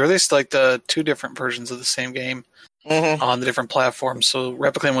they released like the 2 different versions of the same game on the different platforms. So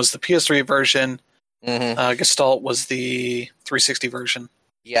Replicant was the PS3 version. Gestalt was the 360 version.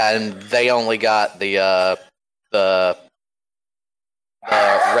 Yeah, and they only got the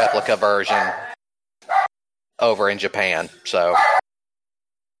replica version over in Japan. So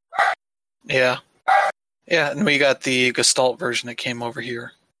yeah, and we got the Gestalt version that came over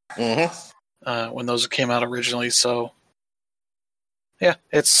here when those came out originally. So yeah,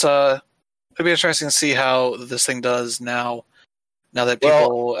 it'll be interesting to see how this thing does now that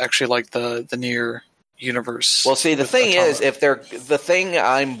people actually like the Nier universe. Well, see, the thing is, the thing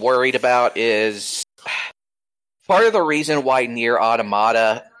I'm worried about is part of the reason why Nier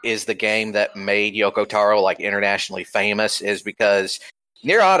Automata is the game that made Yoko Taro like internationally famous is because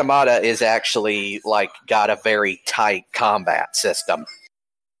Nier Automata is actually like got a very tight combat system.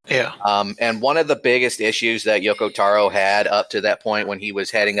 Yeah. And one of the biggest issues that Yoko Taro had up to that point when he was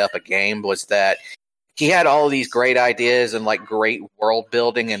heading up a game was that he had all of these great ideas and like great world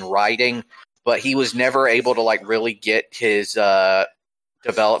building and writing, but he was never able to like really get his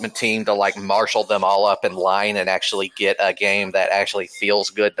development team to like marshal them all up in line and actually get a game that actually feels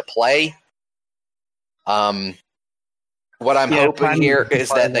good to play. What I'm hoping here is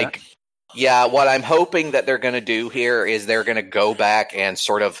that what I'm hoping that they're going to do here is they're going to go back and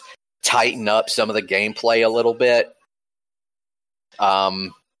sort of tighten up some of the gameplay a little bit.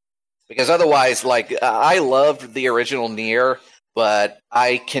 Because otherwise, like, I loved the original Nier, but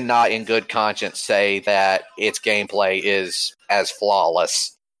I cannot in good conscience say that its gameplay is as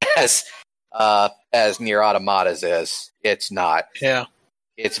flawless as Nier Automata's is. It's not. Yeah.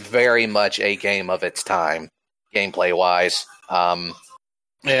 It's very much a game of its time, gameplay-wise.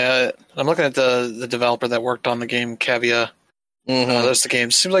 Yeah, I'm looking at the developer that worked on the game, Cavia. That's the game.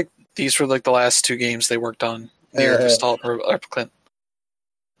 Seems like these were like the last two games they worked on. Nier, Gestalt, or Replicant.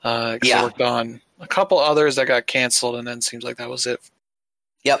 They worked on a couple others that got canceled, and then seems like that was it.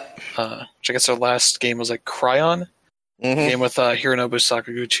 Yep. Which I guess their last game was like Cryon, game with Hironobu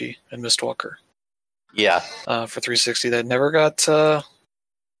Sakaguchi and Mistwalker. Yeah. For 360, that never got finished.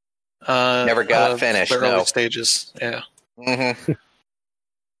 The early stages. Yeah.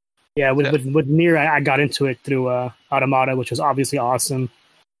 Yeah, with Nier, I got into it through Automata, which was obviously awesome.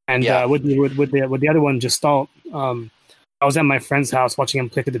 And with the other one, Gestalt, I was at my friend's house watching him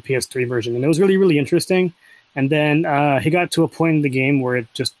play through the PS3 version, and it was really, really interesting. And then he got to a point in the game where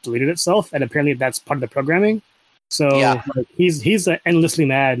it just deleted itself, and apparently that's part of the programming. So like, he's endlessly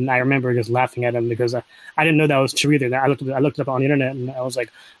mad, and I remember just laughing at him because I didn't know that was true either. I looked it up on the internet, and I was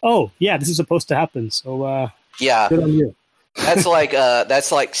like, "Oh, yeah, this is supposed to happen." So good on you. That's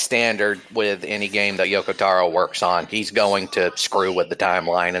like standard with any game that Yoko Taro works on. He's going to screw with the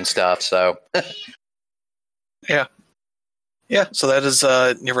timeline and stuff. So yeah. So that is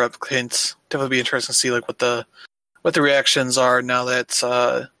Nier Replicant. Definitely be interesting to see like what the reactions are now that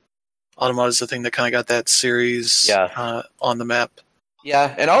Automata is the thing that kind of got that series on the map.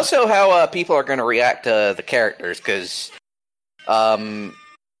 Yeah, and also how people are going to react to the characters because.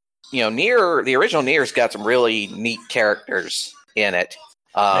 Nier, the original Nier's got some really neat characters in it,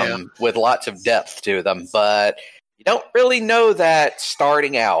 with lots of depth to them, but you don't really know that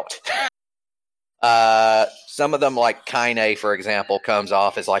starting out. Some of them, like Kaine, for example, comes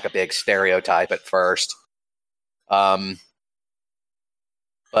off as like a big stereotype at first. But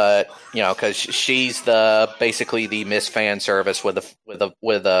because she's basically the Miss Fan Service with a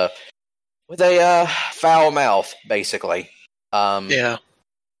foul mouth, basically.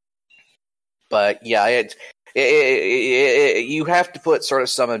 But yeah, you have to put sort of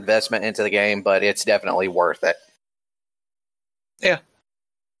some investment into the game, but it's definitely worth it. Yeah,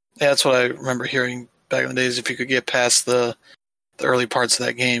 that's what I remember hearing back in the days. If you could get past the early parts of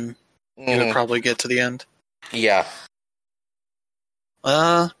that game, you would probably get to the end. Yeah.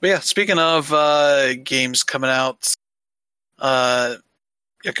 But yeah, speaking of games coming out,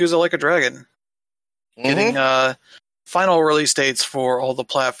 Yakuza Like a Dragon getting final release dates for all the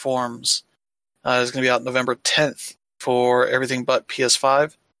platforms. It's going to be out November 10th for everything but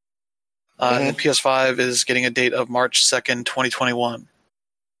PS5. And PS5 is getting a date of March 2nd, 2021.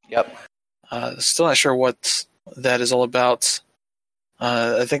 Yep. Still not sure what that is all about.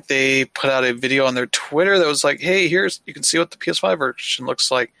 I think they put out a video on their Twitter that was like, hey, you can see what the PS5 version looks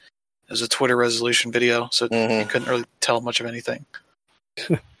like. It was a Twitter resolution video, so you couldn't really tell much of anything.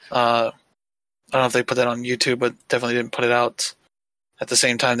 I don't know if they put that on YouTube, but definitely didn't put it out at the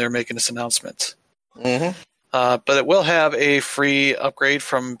same time they were making this announcement. But it will have a free upgrade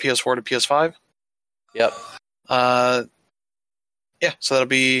from PS4 to PS5. Yep. So that'll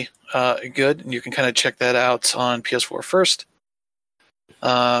be good, and you can kind of check that out on PS4 first.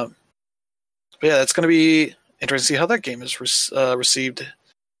 But yeah, that's going to be interesting to see how that game is received.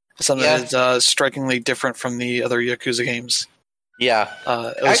 Something that is strikingly different from the other Yakuza games. Yeah.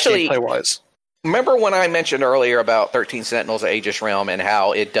 Actually, gameplay-wise. Remember when I mentioned earlier about 13 Sentinels of Aegis Realm and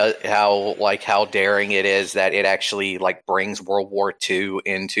how how daring it is that it actually like brings World War II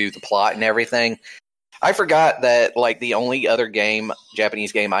into the plot and everything? I forgot that like the only other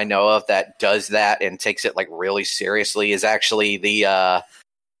Japanese game I know of that does that and takes it like really seriously is actually the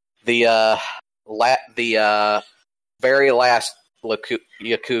very last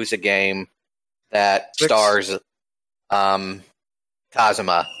Yakuza game that stars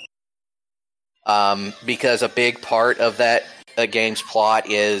Kazuma. Because a big part of that game's plot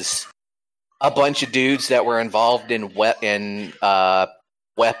is a bunch of dudes that were involved in weapons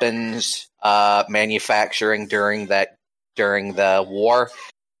manufacturing during the war,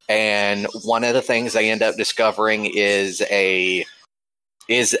 and one of the things they end up discovering is a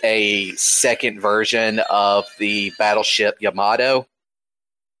second version of the battleship Yamato.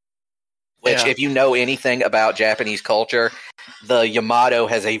 Which, if you know anything about Japanese culture, the Yamato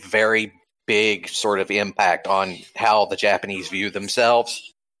has a very big sort of impact on how the Japanese view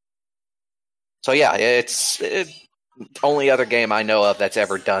themselves. So yeah, it's only other game I know of that's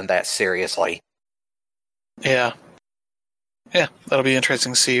ever done that seriously. Yeah, that'll be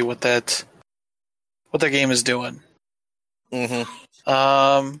interesting to see what that game is doing. Mm-hmm.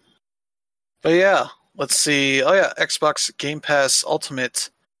 But yeah, let's see. Oh yeah, Xbox Game Pass Ultimate.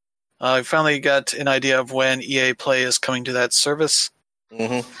 I finally got an idea of when EA Play is coming to that service.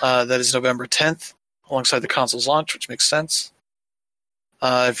 Mm-hmm. That is November 10th, alongside the console's launch, which makes sense.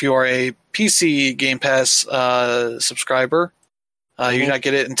 If you are a PC Game Pass subscriber, you do not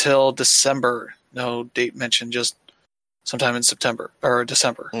get it until December. No date mentioned, just sometime in September or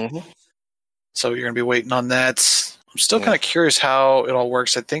December. Mm-hmm. So you're going to be waiting on that. I'm still kind of curious how it all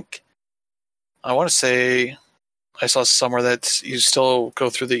works. I want to say I saw somewhere that you still go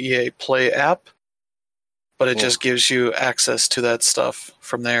through the EA Play app, but it just gives you access to that stuff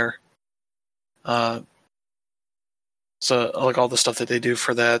from there. So like all the stuff that they do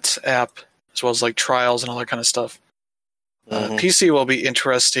for that app, as well as like trials and all that kind of stuff. PC will be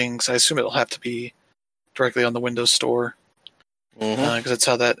interesting because I assume it'll have to be directly on the Windows Store because that's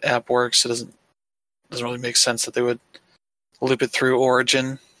how that app works. It doesn't really make sense that they would loop it through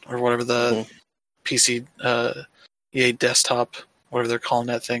Origin or whatever the PC EA desktop, whatever they're calling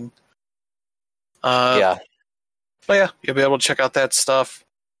that thing. But yeah, you'll be able to check out that stuff.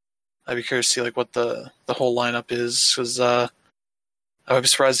 I'd be curious to see like what the whole lineup is, because I would be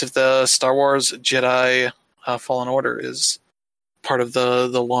surprised if the Star Wars Jedi Fallen Order is part of the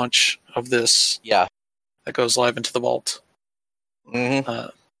launch of this. Yeah, that goes live into the vault. Mm-hmm.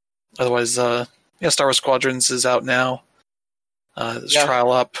 Otherwise, Star Wars Squadrons is out now. There's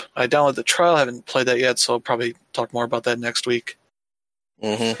trial up. I downloaded the trial. I haven't played that yet, so I'll probably talk more about that next week.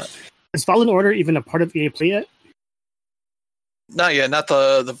 Mm-hmm. Is Fallen Order even a part of EA Play yet? Not yet. Not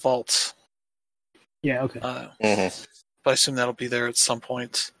the vault. Yeah. Okay. But I assume that'll be there at some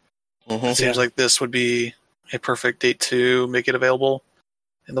point. It seems like this would be a perfect date to make it available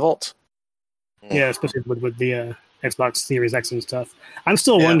in the vault. Yeah, especially with the Xbox Series X and stuff. I'm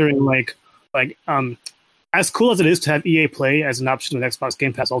still wondering, like, as cool as it is to have EA Play as an option with Xbox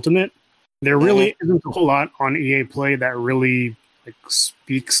Game Pass Ultimate, there really isn't a whole lot on EA Play that really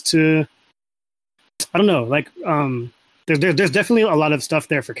speaks to. I don't know, there's definitely a lot of stuff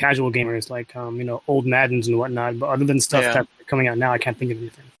there for casual gamers, like old Maddens and whatnot. But other than stuff that's coming out now, I can't think of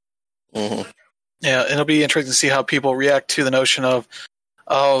anything. Yeah, it'll be interesting to see how people react to the notion of,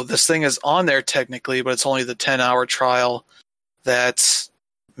 oh, this thing is on there technically, but it's only the 10-hour trial that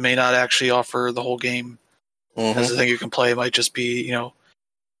may not actually offer the whole game. As the thing you can play, it might just be,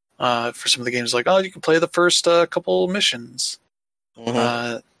 for some of the games, like, oh, you can play the first couple missions.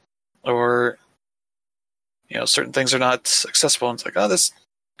 Or, certain things are not accessible. And it's like, oh, this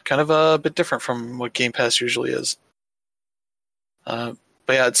kind of a bit different from what Game Pass usually is.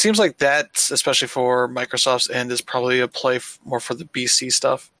 But yeah, it seems like that, especially for Microsoft's end, is probably a play more for the BC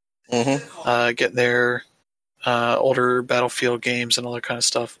stuff. Getting their older Battlefield games and all that kind of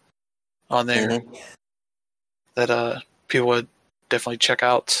stuff on there that people would definitely check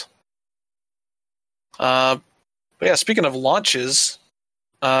out. But yeah, speaking of launches,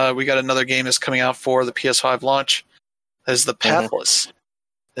 we got another game that's coming out for the PS5 launch. That is The Pathless,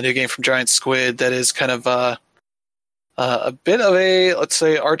 the new game from Giant Squid that is kind of a bit of a, let's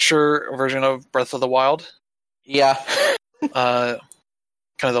say, Archer version of Breath of the Wild. Yeah. Kind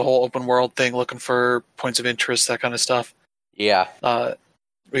of the whole open world thing, looking for points of interest, that kind of stuff. Yeah.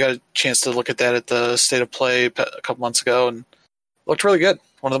 We got a chance to look at that at the State of Play a couple months ago, and looked really good.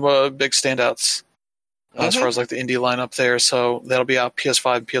 One of the big standouts as far as like the indie lineup there. So that'll be out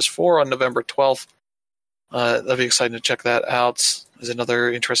PS5 and PS4 on November 12th. That'll be exciting to check that out. Is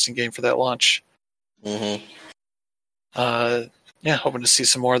another interesting game for that launch. Hoping to see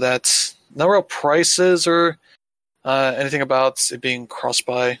some more of that. No real prices or anything about it being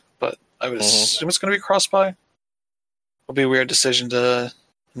cross-buy, but I would assume it's going to be cross-buy. It'll be a weird decision to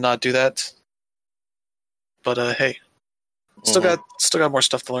not do that. But hey, still got more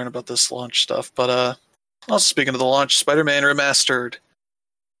stuff to learn about this launch stuff. But also speaking of the launch, Spider-Man Remastered.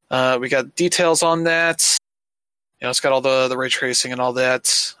 We got details on that. It's got all the ray tracing and all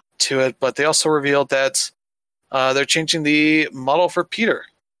that to it, but they also revealed that they're changing the model for Peter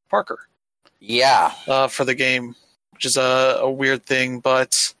Parker. Yeah. For the game, which is a weird thing,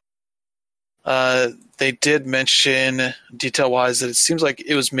 but they did mention detail-wise that it seems like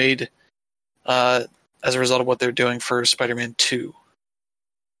it was made as a result of what they're doing for Spider-Man 2.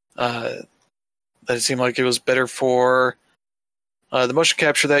 That it seemed like it was better for the motion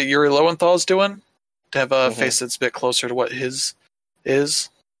capture that Yuri Lowenthal is doing to have a face that's a bit closer to what his is,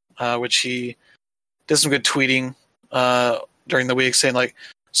 which he did some good tweeting during the week saying like,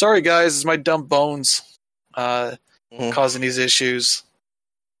 sorry guys, it's my dumb bones causing these issues.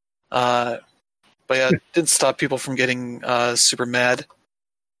 But yeah, it didn't stop people from getting super mad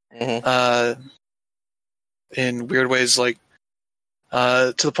in weird ways, like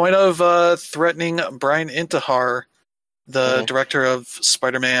to the point of threatening Brian Intihar, the director of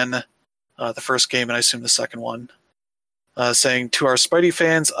Spider-Man, the first game, and I assume the second one, saying, to our Spidey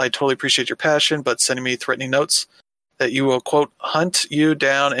fans, I totally appreciate your passion, but sending me threatening notes that you will, quote, hunt you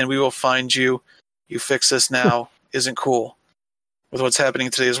down and we will find you. You fix this now isn't cool. With what's happening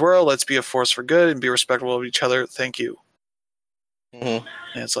in today's world, let's be a force for good and be respectful of each other. Thank you. And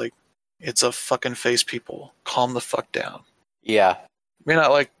it's like, it's a fucking face, people. Calm the fuck down. Yeah. May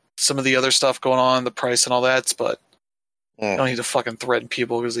not like some of the other stuff going on, the price and all that, but you don't need to fucking threaten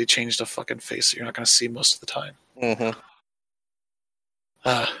people because they changed a fucking face that you're not going to see most of the time.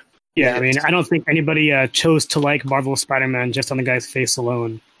 Yeah, I mean, I don't think anybody chose to like Marvel Spider-Man just on the guy's face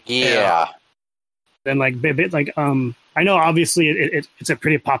alone. Yeah. Then, like, I know obviously it's a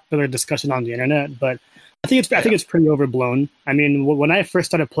pretty popular discussion on the internet, but I think it's pretty overblown. I mean, when I first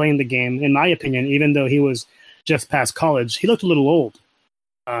started playing the game, in my opinion, even though he was just past college, he looked a little old.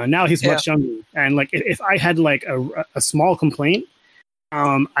 Now he's much younger, and like if I had like a small complaint,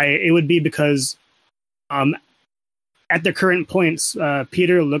 it would be because at the current points,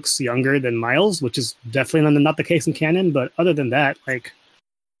 Peter looks younger than Miles, which is definitely not the case in canon. But other than that, like,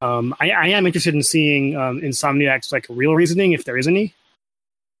 I am interested in seeing Insomniac's like real reasoning, if there is any.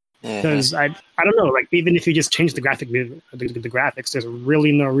 Because I don't know, like even if you just change the graphics, there's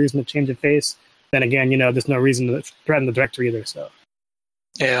really no reason to change the face. Then again, there's no reason to threaten the director either. So.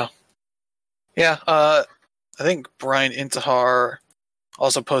 Yeah. I think Brian Intihar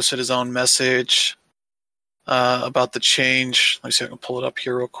also posted his own message about the change. Let me see if I can pull it up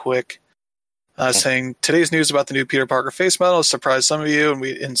here real quick. Saying, today's news about the new Peter Parker face model has surprised some of you, and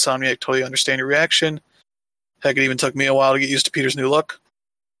we Insomniac totally understand your reaction. Heck, it even took me a while to get used to Peter's new look.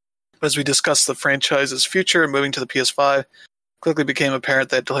 But as we discussed the franchise's future and moving to the PS5, quickly became apparent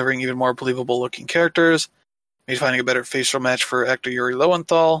that delivering even more believable-looking characters made finding a better facial match for actor Yuri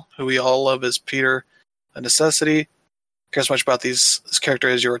Lowenthal, who we all love as Peter, a necessity. Care as much about this character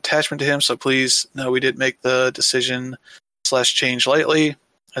as your attachment to him, so please know we didn't make the decision/change lightly,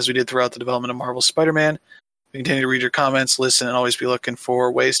 as we did throughout the development of Marvel's Spider-Man. We continue to read your comments, listen, and always be looking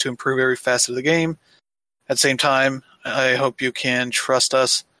for ways to improve every facet of the game. At the same time, I hope you can trust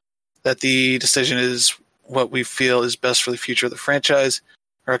us that the decision is what we feel is best for the future of the franchise,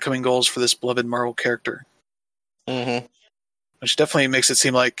 our upcoming goals for this beloved Marvel character. Which definitely makes it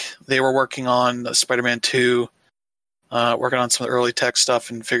seem like they were working on Spider-Man 2, working on some of the early tech stuff,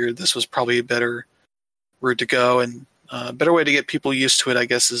 and figured this was probably a better route to go. And a better way to get people used to it, I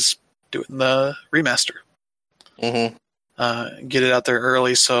guess, is doing the remaster. Get it out there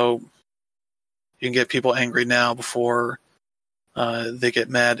early so you can get people angry now before they get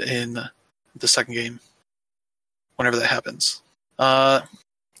mad in the second game, whenever that happens. I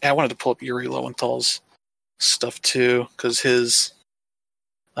wanted to pull up Yuri Lowenthal's stuff too, because his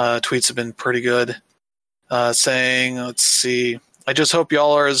tweets have been pretty good. Saying, let's see, I just hope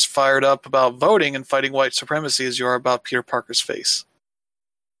y'all are as fired up about voting and fighting white supremacy as you are about Peter Parker's face.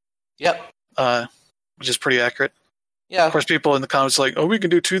 Yep. Which is pretty accurate. Yeah. Of course, people in the comments are like, oh, we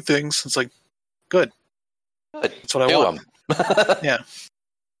can do two things. It's like, good. That's what I want. Yeah.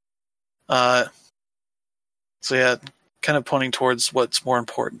 So yeah, kind of pointing towards what's more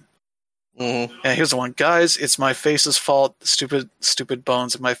important. Yeah, here's the one. Guys, it's my face's fault. Stupid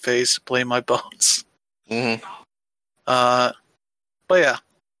bones in my face. Blame my bones. But yeah,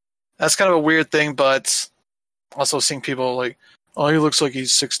 that's kind of a weird thing, but also seeing people like, oh, he looks like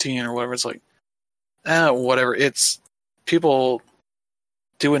he's 16 or whatever. It's like, whatever. It's people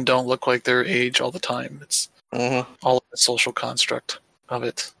do and don't look like their age all the time. It's all of the social construct of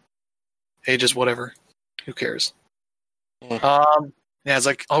it. Age is whatever. Who cares? Yeah, it's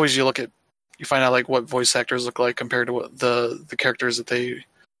like always you find out like what voice actors look like compared to what the characters that they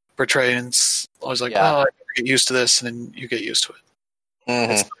portray, and it's always like, I get used to this, and then you get used to it.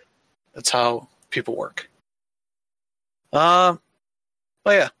 That's how people work. But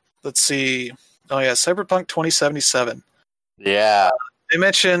yeah, let's see. Oh yeah, Cyberpunk 2077. Yeah. They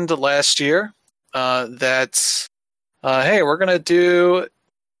mentioned last year that hey, we're gonna do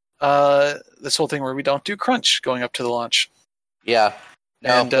this whole thing where we don't do crunch going up to the launch. Yeah.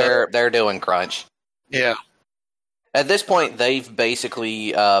 No, And, they're doing crunch. Yeah. At this point, they've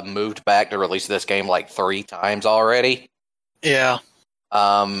basically moved back to release this game like 3 times already. Yeah.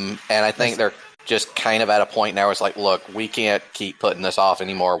 And I think they're just kind of at a point now where it's like, look, we can't keep putting this off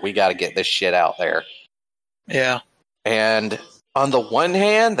anymore. We got to get this shit out there. Yeah. And on the one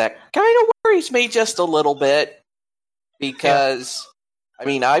hand, that kind of worries me just a little bit because, I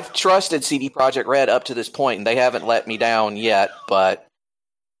mean, I've trusted CD Projekt Red up to this point, and they haven't let me down yet. But,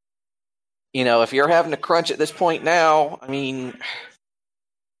 you know, if you're having to crunch at this point now, I mean,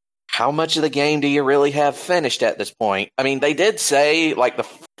 how much of the game do you really have finished at this point? I mean, they did say, like, the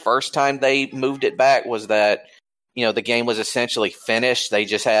first time they moved it back was that, you know, the game was essentially finished. They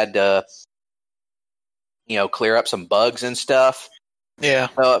just had to, you know, clear up some bugs and stuff. Yeah.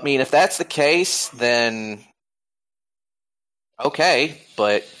 So, I mean, if that's the case, then okay,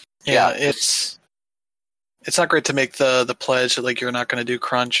 but Yeah, it's not great to make the pledge that, like, you're not going to do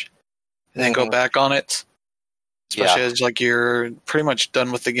crunch and then go back on it. Especially as, like, you're pretty much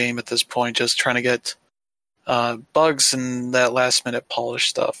done with the game at this point, just trying to get bugs and that last minute polish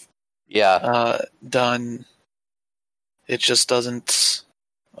stuff done. It just doesn't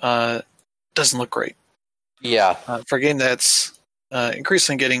look great. Yeah. For a game that's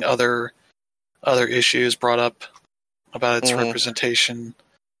increasingly getting other issues brought up about its representation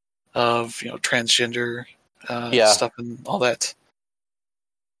of, you know, transgender stuff and all that.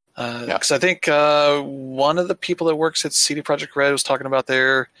 Because I think one of the people that works at CD Projekt Red was talking about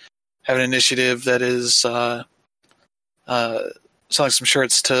their having an initiative that is selling some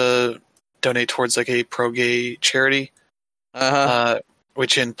shirts to donate towards, like, a pro-gay charity,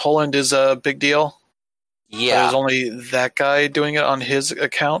 which in Poland is a big deal. Yeah. There's only that guy doing it on his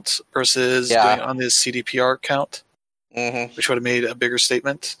account versus doing it on his CDPR account, which would have made a bigger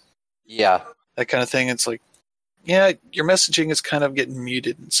statement. Yeah. That kind of thing. It's like, yeah, your messaging is kind of getting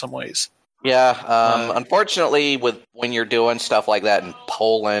muted in some ways. Yeah. Unfortunately, when you're doing stuff like that in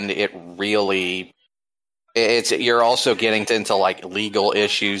Poland, you're also getting into, like, legal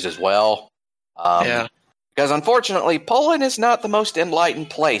issues as well. Because unfortunately, Poland is not the most enlightened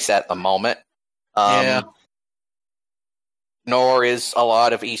place at the moment. Nor is a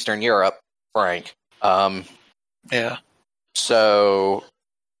lot of Eastern Europe, Frank. So,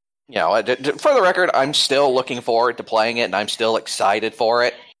 you know, for the record, I'm still looking forward to playing it, and I'm still excited for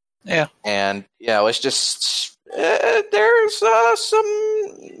it. Yeah. And, you know, it's just, there's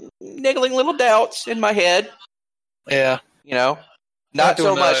some niggling little doubts in my head. Yeah. You know, not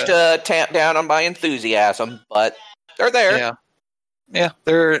so much to tamp down on my enthusiasm, but they're there. Yeah. Yeah,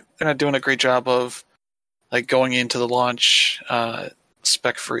 they're not doing a great job of, like, going into the launch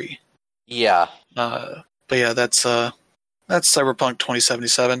spec free. Yeah. But yeah, that's Cyberpunk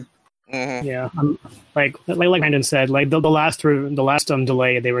 2077. Yeah, like Brandon said, like the last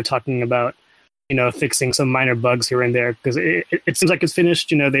delay, they were talking about, you know, fixing some minor bugs here and there because it seems like it's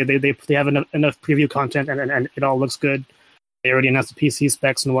finished. You know, they have enough preview content and it all looks good. They already announced the PC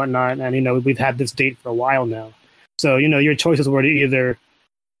specs and whatnot, and, you know, we've had this date for a while now. So, you know, your choices were to either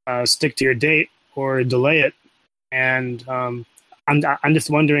stick to your date or delay it. And I'm just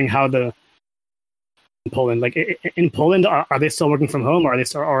wondering how in Poland, like in Poland, are they still working from home, or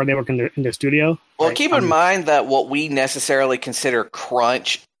are they working in their studio? Well, like, keep in mind that what we necessarily consider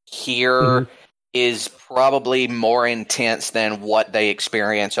crunch here is probably more intense than what they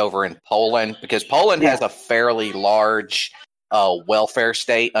experience over in Poland, because Poland has a fairly large welfare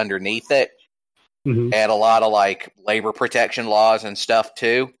state underneath it, and a lot of, like, labor protection laws and stuff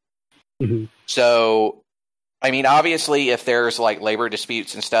too. So, I mean, obviously, if there's, like, labor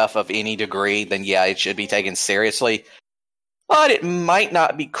disputes and stuff of any degree, then yeah, it should be taken seriously. But it might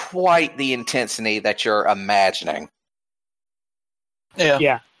not be quite the intensity that you're imagining.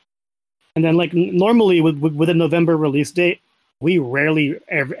 Yeah. And then, like, normally with a November release date, we rarely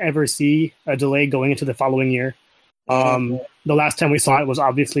ever see a delay going into the following year. The last time we saw it was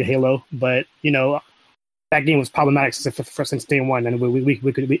obviously Halo, but, you know, that game was problematic since day one, and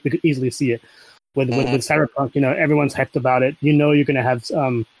we could easily see it. With Cyberpunk, you know, everyone's hyped about it. You know, you're going to have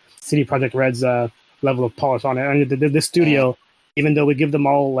CD Projekt Red's level of polish on it. I mean, the studio, even though we give them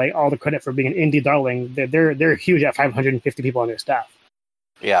all the credit for being an indie darling, they're huge at 550 people on their staff.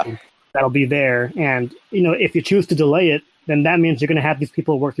 Yeah, that'll be there. And, you know, if you choose to delay it, then that means you're going to have these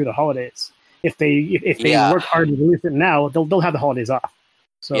people work through the holidays. If they work hard to release it now, they'll have the holidays off.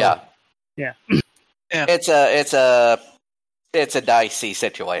 So yeah. It's a dicey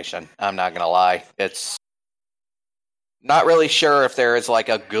situation. I'm not going to lie. It's not really sure if there is, like,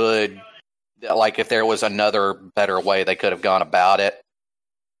 a good, like, if there was another better way they could have gone about it.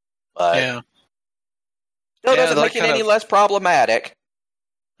 But Yeah. still Yeah, doesn't that make it kind any of- less problematic.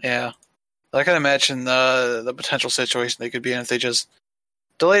 Yeah. I can imagine the potential situation they could be in if they just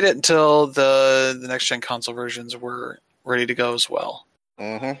delayed it until the next gen console versions were ready to go as well.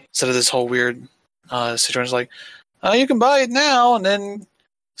 Mm-hmm. Instead of this whole weird situation like, you can buy it now and then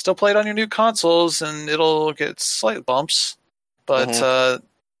still play it on your new consoles and it'll get slight bumps, but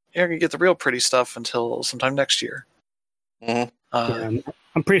you're going to get the real pretty stuff until sometime next year. Mm-hmm.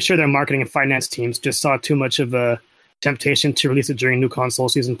 I'm pretty sure their marketing and finance teams just saw too much of a temptation to release it during new console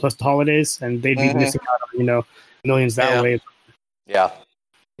season plus the holidays, and they'd be missing out on millions that way. Yeah.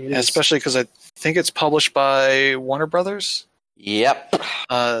 Especially because I think it's published by Warner Brothers. Yep.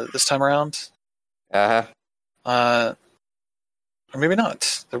 This time around. Uh-huh. Or maybe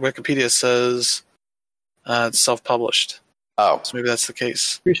not. Their Wikipedia says it's self-published. Oh. So maybe that's the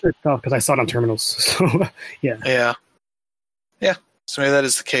case. Pretty sure it's because I saw it on terminals. So, yeah. Yeah. Yeah. So maybe that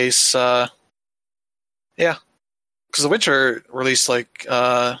is the case. Yeah. Because The Witcher released in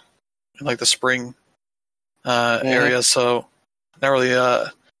the spring area, so not really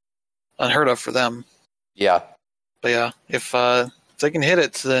unheard of for them. Yeah. But yeah, if they can hit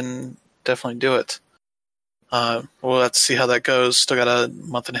it, then definitely do it. We'll have to see how that goes. Still got a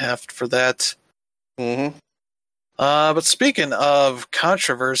month and a half for that. Mm-hmm. But speaking of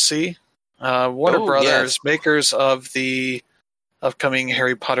controversy, Warner Brothers, makers of the upcoming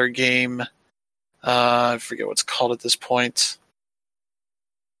Harry Potter game, I forget what's called at this point.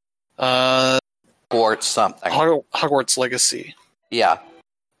 Hogwarts something. Hogwarts Legacy. Yeah.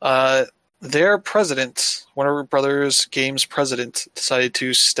 Their president, Warner Brothers Games president, decided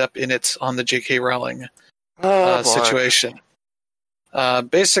to step in it on the J.K. Rowling situation.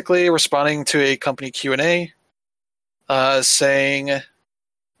 Basically, responding to a company Q&A, saying,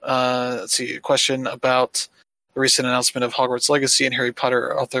 let's see, a question about the recent announcement of Hogwarts Legacy and Harry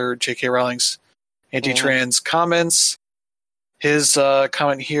Potter author J.K. Rowling's anti-trans comments. His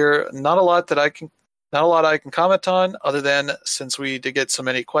comment here: not a lot I can comment on, other than since we did get so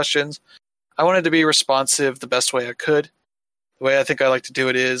many questions, I wanted to be responsive the best way I could. The way I think I like to do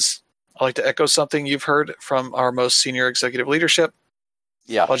it is, I like to echo something you've heard from our most senior executive leadership.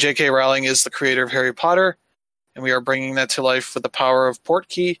 Yeah. While J.K. Rowling is the creator of Harry Potter, and we are bringing that to life with the power of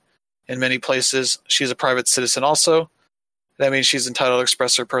Portkey in many places, she's a private citizen also. That means she's entitled to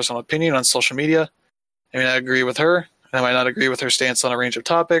express her personal opinion on social media. I mean, I agree with her, and I might not agree with her stance on a range of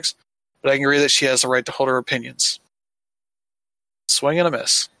topics, but I can agree that she has the right to hold her opinions. Swing and a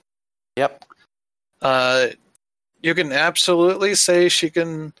miss. Yep. You can absolutely say she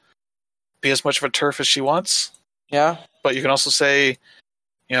can be as much of a TERF as she wants. Yeah. But you can also say,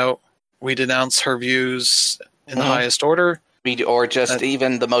 we denounce her views in the highest order. Or just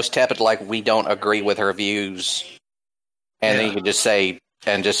even the most tepid, like, we don't agree with her views. And then you can just say,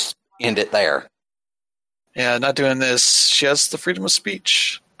 and just end it there. Yeah, not doing this. She has the freedom of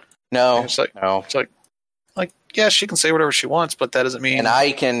speech. No. It's like, yeah, she can say whatever she wants, but that doesn't mean. And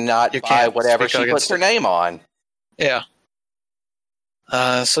I cannot buy whatever she puts her name on. Yeah.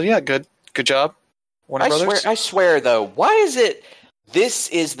 So yeah, good job, Warner Brothers. I swear though, why is it this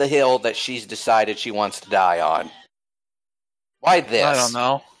is the hill that she's decided she wants to die on? Why this? I don't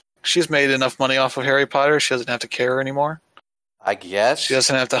know. She's made enough money off of Harry Potter. She doesn't have to care anymore. I guess she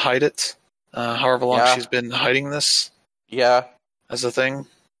doesn't have to hide it. However long she's been hiding this. Yeah. As a thing.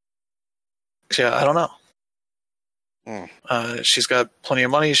 Yeah, I don't know. She's got plenty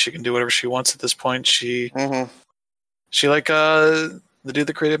of money. She can do whatever she wants at this point. She like the dude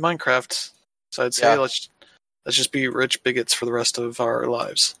that created Minecraft. So I'd say let's just be rich bigots for the rest of our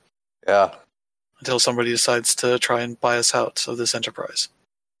lives. Yeah. Until somebody decides to try and buy us out of this enterprise.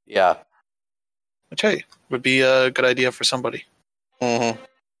 Yeah. Which, hey, would be a good idea for somebody. But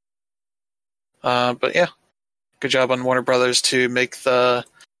yeah, good job on Warner Brothers to make the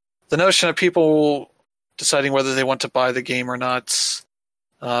notion of people deciding whether they want to buy the game or not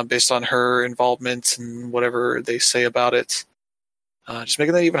based on her involvement and whatever they say about it. Just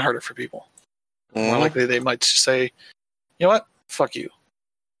making that even harder for people. More likely they might say, you know what? Fuck you.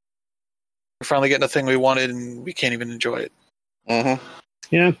 We're finally getting a thing we wanted and we can't even enjoy it.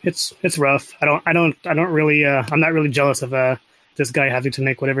 Yeah, it's rough. I don't really I'm not really jealous of this guy having to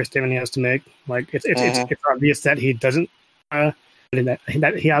make whatever statement he has to make. Like it's obvious that he doesn't that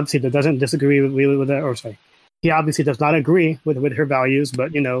he obviously doesn't disagree with that, or sorry, he obviously does not agree with her values.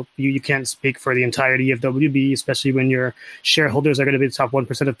 But you can't speak for the entirety of WB, especially when your shareholders are going to be the top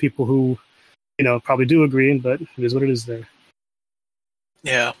 1% of people who probably do agree. But it is what it is there.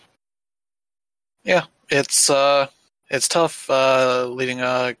 Yeah, it's tough leading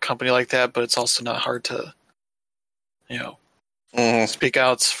a company like that, but it's also not hard to speak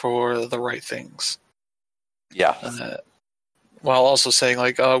out for the right things. Yeah. While also saying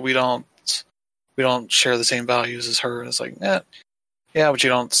like, oh, we don't share the same values as her. And it's like, yeah, but you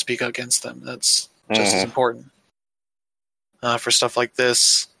don't speak against them. That's just as important for stuff like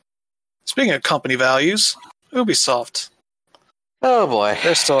this. Speaking of company values, Ubisoft. Oh boy,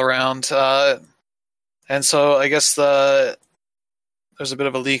 they're still around, and so I guess there's a bit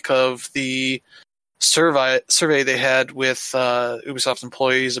of a leak of the survey they had with Ubisoft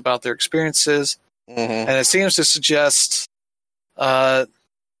employees about their experiences, and it seems to suggest of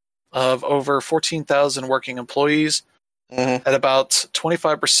over 14,000 working employees, that about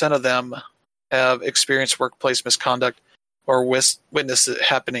 25% of them have experienced workplace misconduct or witnessed it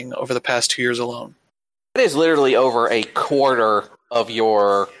happening over the past 2 years alone. It is literally over a quarter of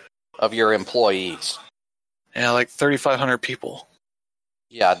your employees. Yeah, like 3,500 people.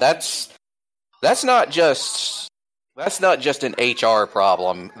 Yeah, that's not just an HR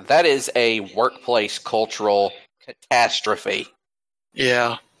problem. That is a workplace cultural catastrophe.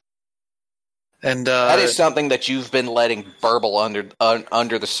 Yeah. And that is something that you've been letting burble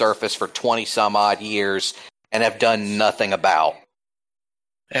under the surface for 20 some odd years and have done nothing about.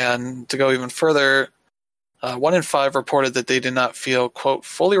 And to go even further, 1 in 5 reported that they did not feel, quote,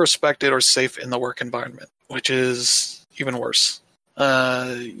 fully respected or safe in the work environment, which is even worse.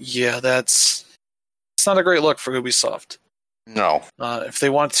 It's not a great look for Ubisoft. No. If they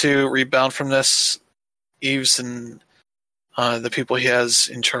want to rebound from this, Yves and the people he has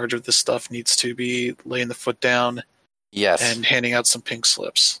in charge of this stuff needs to be laying the foot down. Yes. And handing out some pink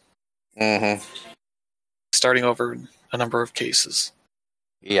slips. Starting over a number of cases.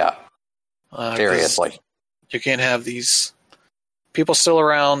 Yeah. Seriously. You can't have these people still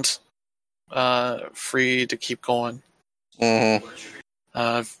around, free to keep going. Do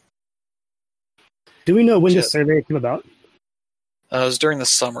we know when this survey came about? It was during the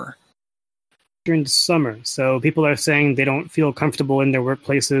summer. During the summer. So people are saying they don't feel comfortable in their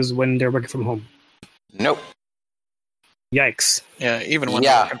workplaces when they're working from home. Nope. Yikes. Yeah, even when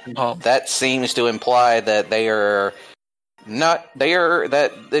they're working from home. That seems to imply that that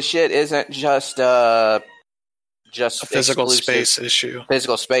this shit isn't just a physical space issue.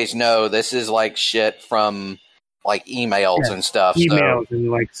 Physical space. No, this is like shit from like emails and stuff. Emails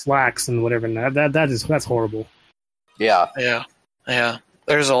and like Slacks and whatever. That's horrible. Yeah. Yeah.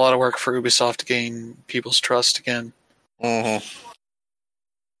 There's a lot of work for Ubisoft to gain people's trust again. It's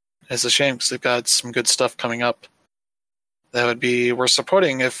a shame because they've got some good stuff coming up. That would be worth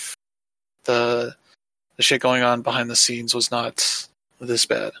supporting if the shit going on behind the scenes was not this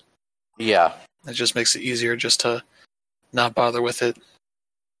bad. Yeah. It just makes it easier just to not bother with it.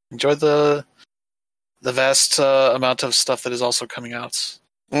 Enjoy the vast amount of stuff that is also coming out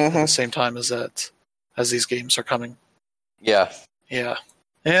at the same time as these games are coming. Yeah. Yeah,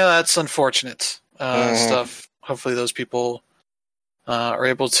 that's unfortunate stuff. Hopefully those people are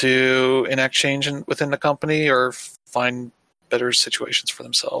able to enact change within the company or find better situations for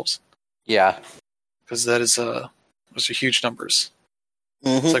themselves. Yeah. Because that is those are huge numbers.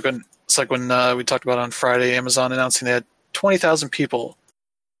 It's like when we talked about on Friday, Amazon announcing they had 20,000 people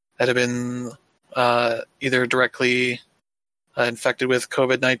that have been either directly infected with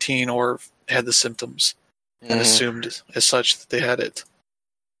COVID-19 or had the symptoms and assumed as such that they had it.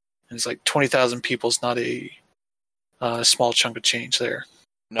 And it's like 20,000 people is not a small chunk of change there.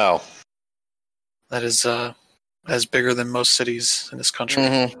 No. That is bigger than most cities in this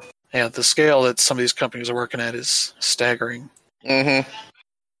country. Yeah, the scale that some of these companies are working at is staggering. And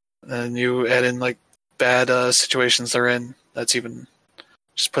you add in like bad situations they're in, that's even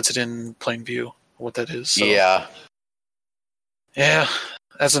just puts it in plain view what that is. So, yeah,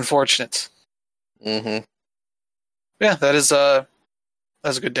 that's unfortunate. Yeah, that's a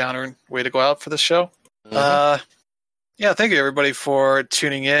good downer way to go out for this show. Thank you everybody for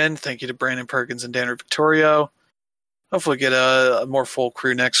tuning in. Thank you to Brandon Perkins and Danner Victorio. Hopefully get a more full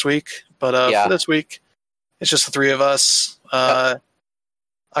crew next week. But for this week, it's just the three of us.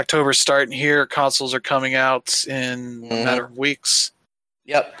 October's starting here. Consoles are coming out in a matter of weeks.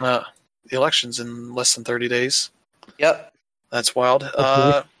 Yep. The election's in less than 30 days. Yep. That's wild.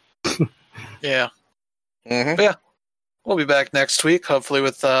 Yeah. But yeah. We'll be back next week, hopefully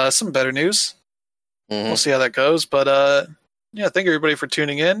with some better news. We'll see how that goes. But thank you everybody for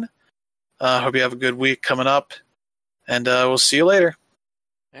tuning in. Hope you have a good week coming up. And we'll see you later.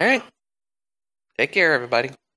 All right. Take care, everybody.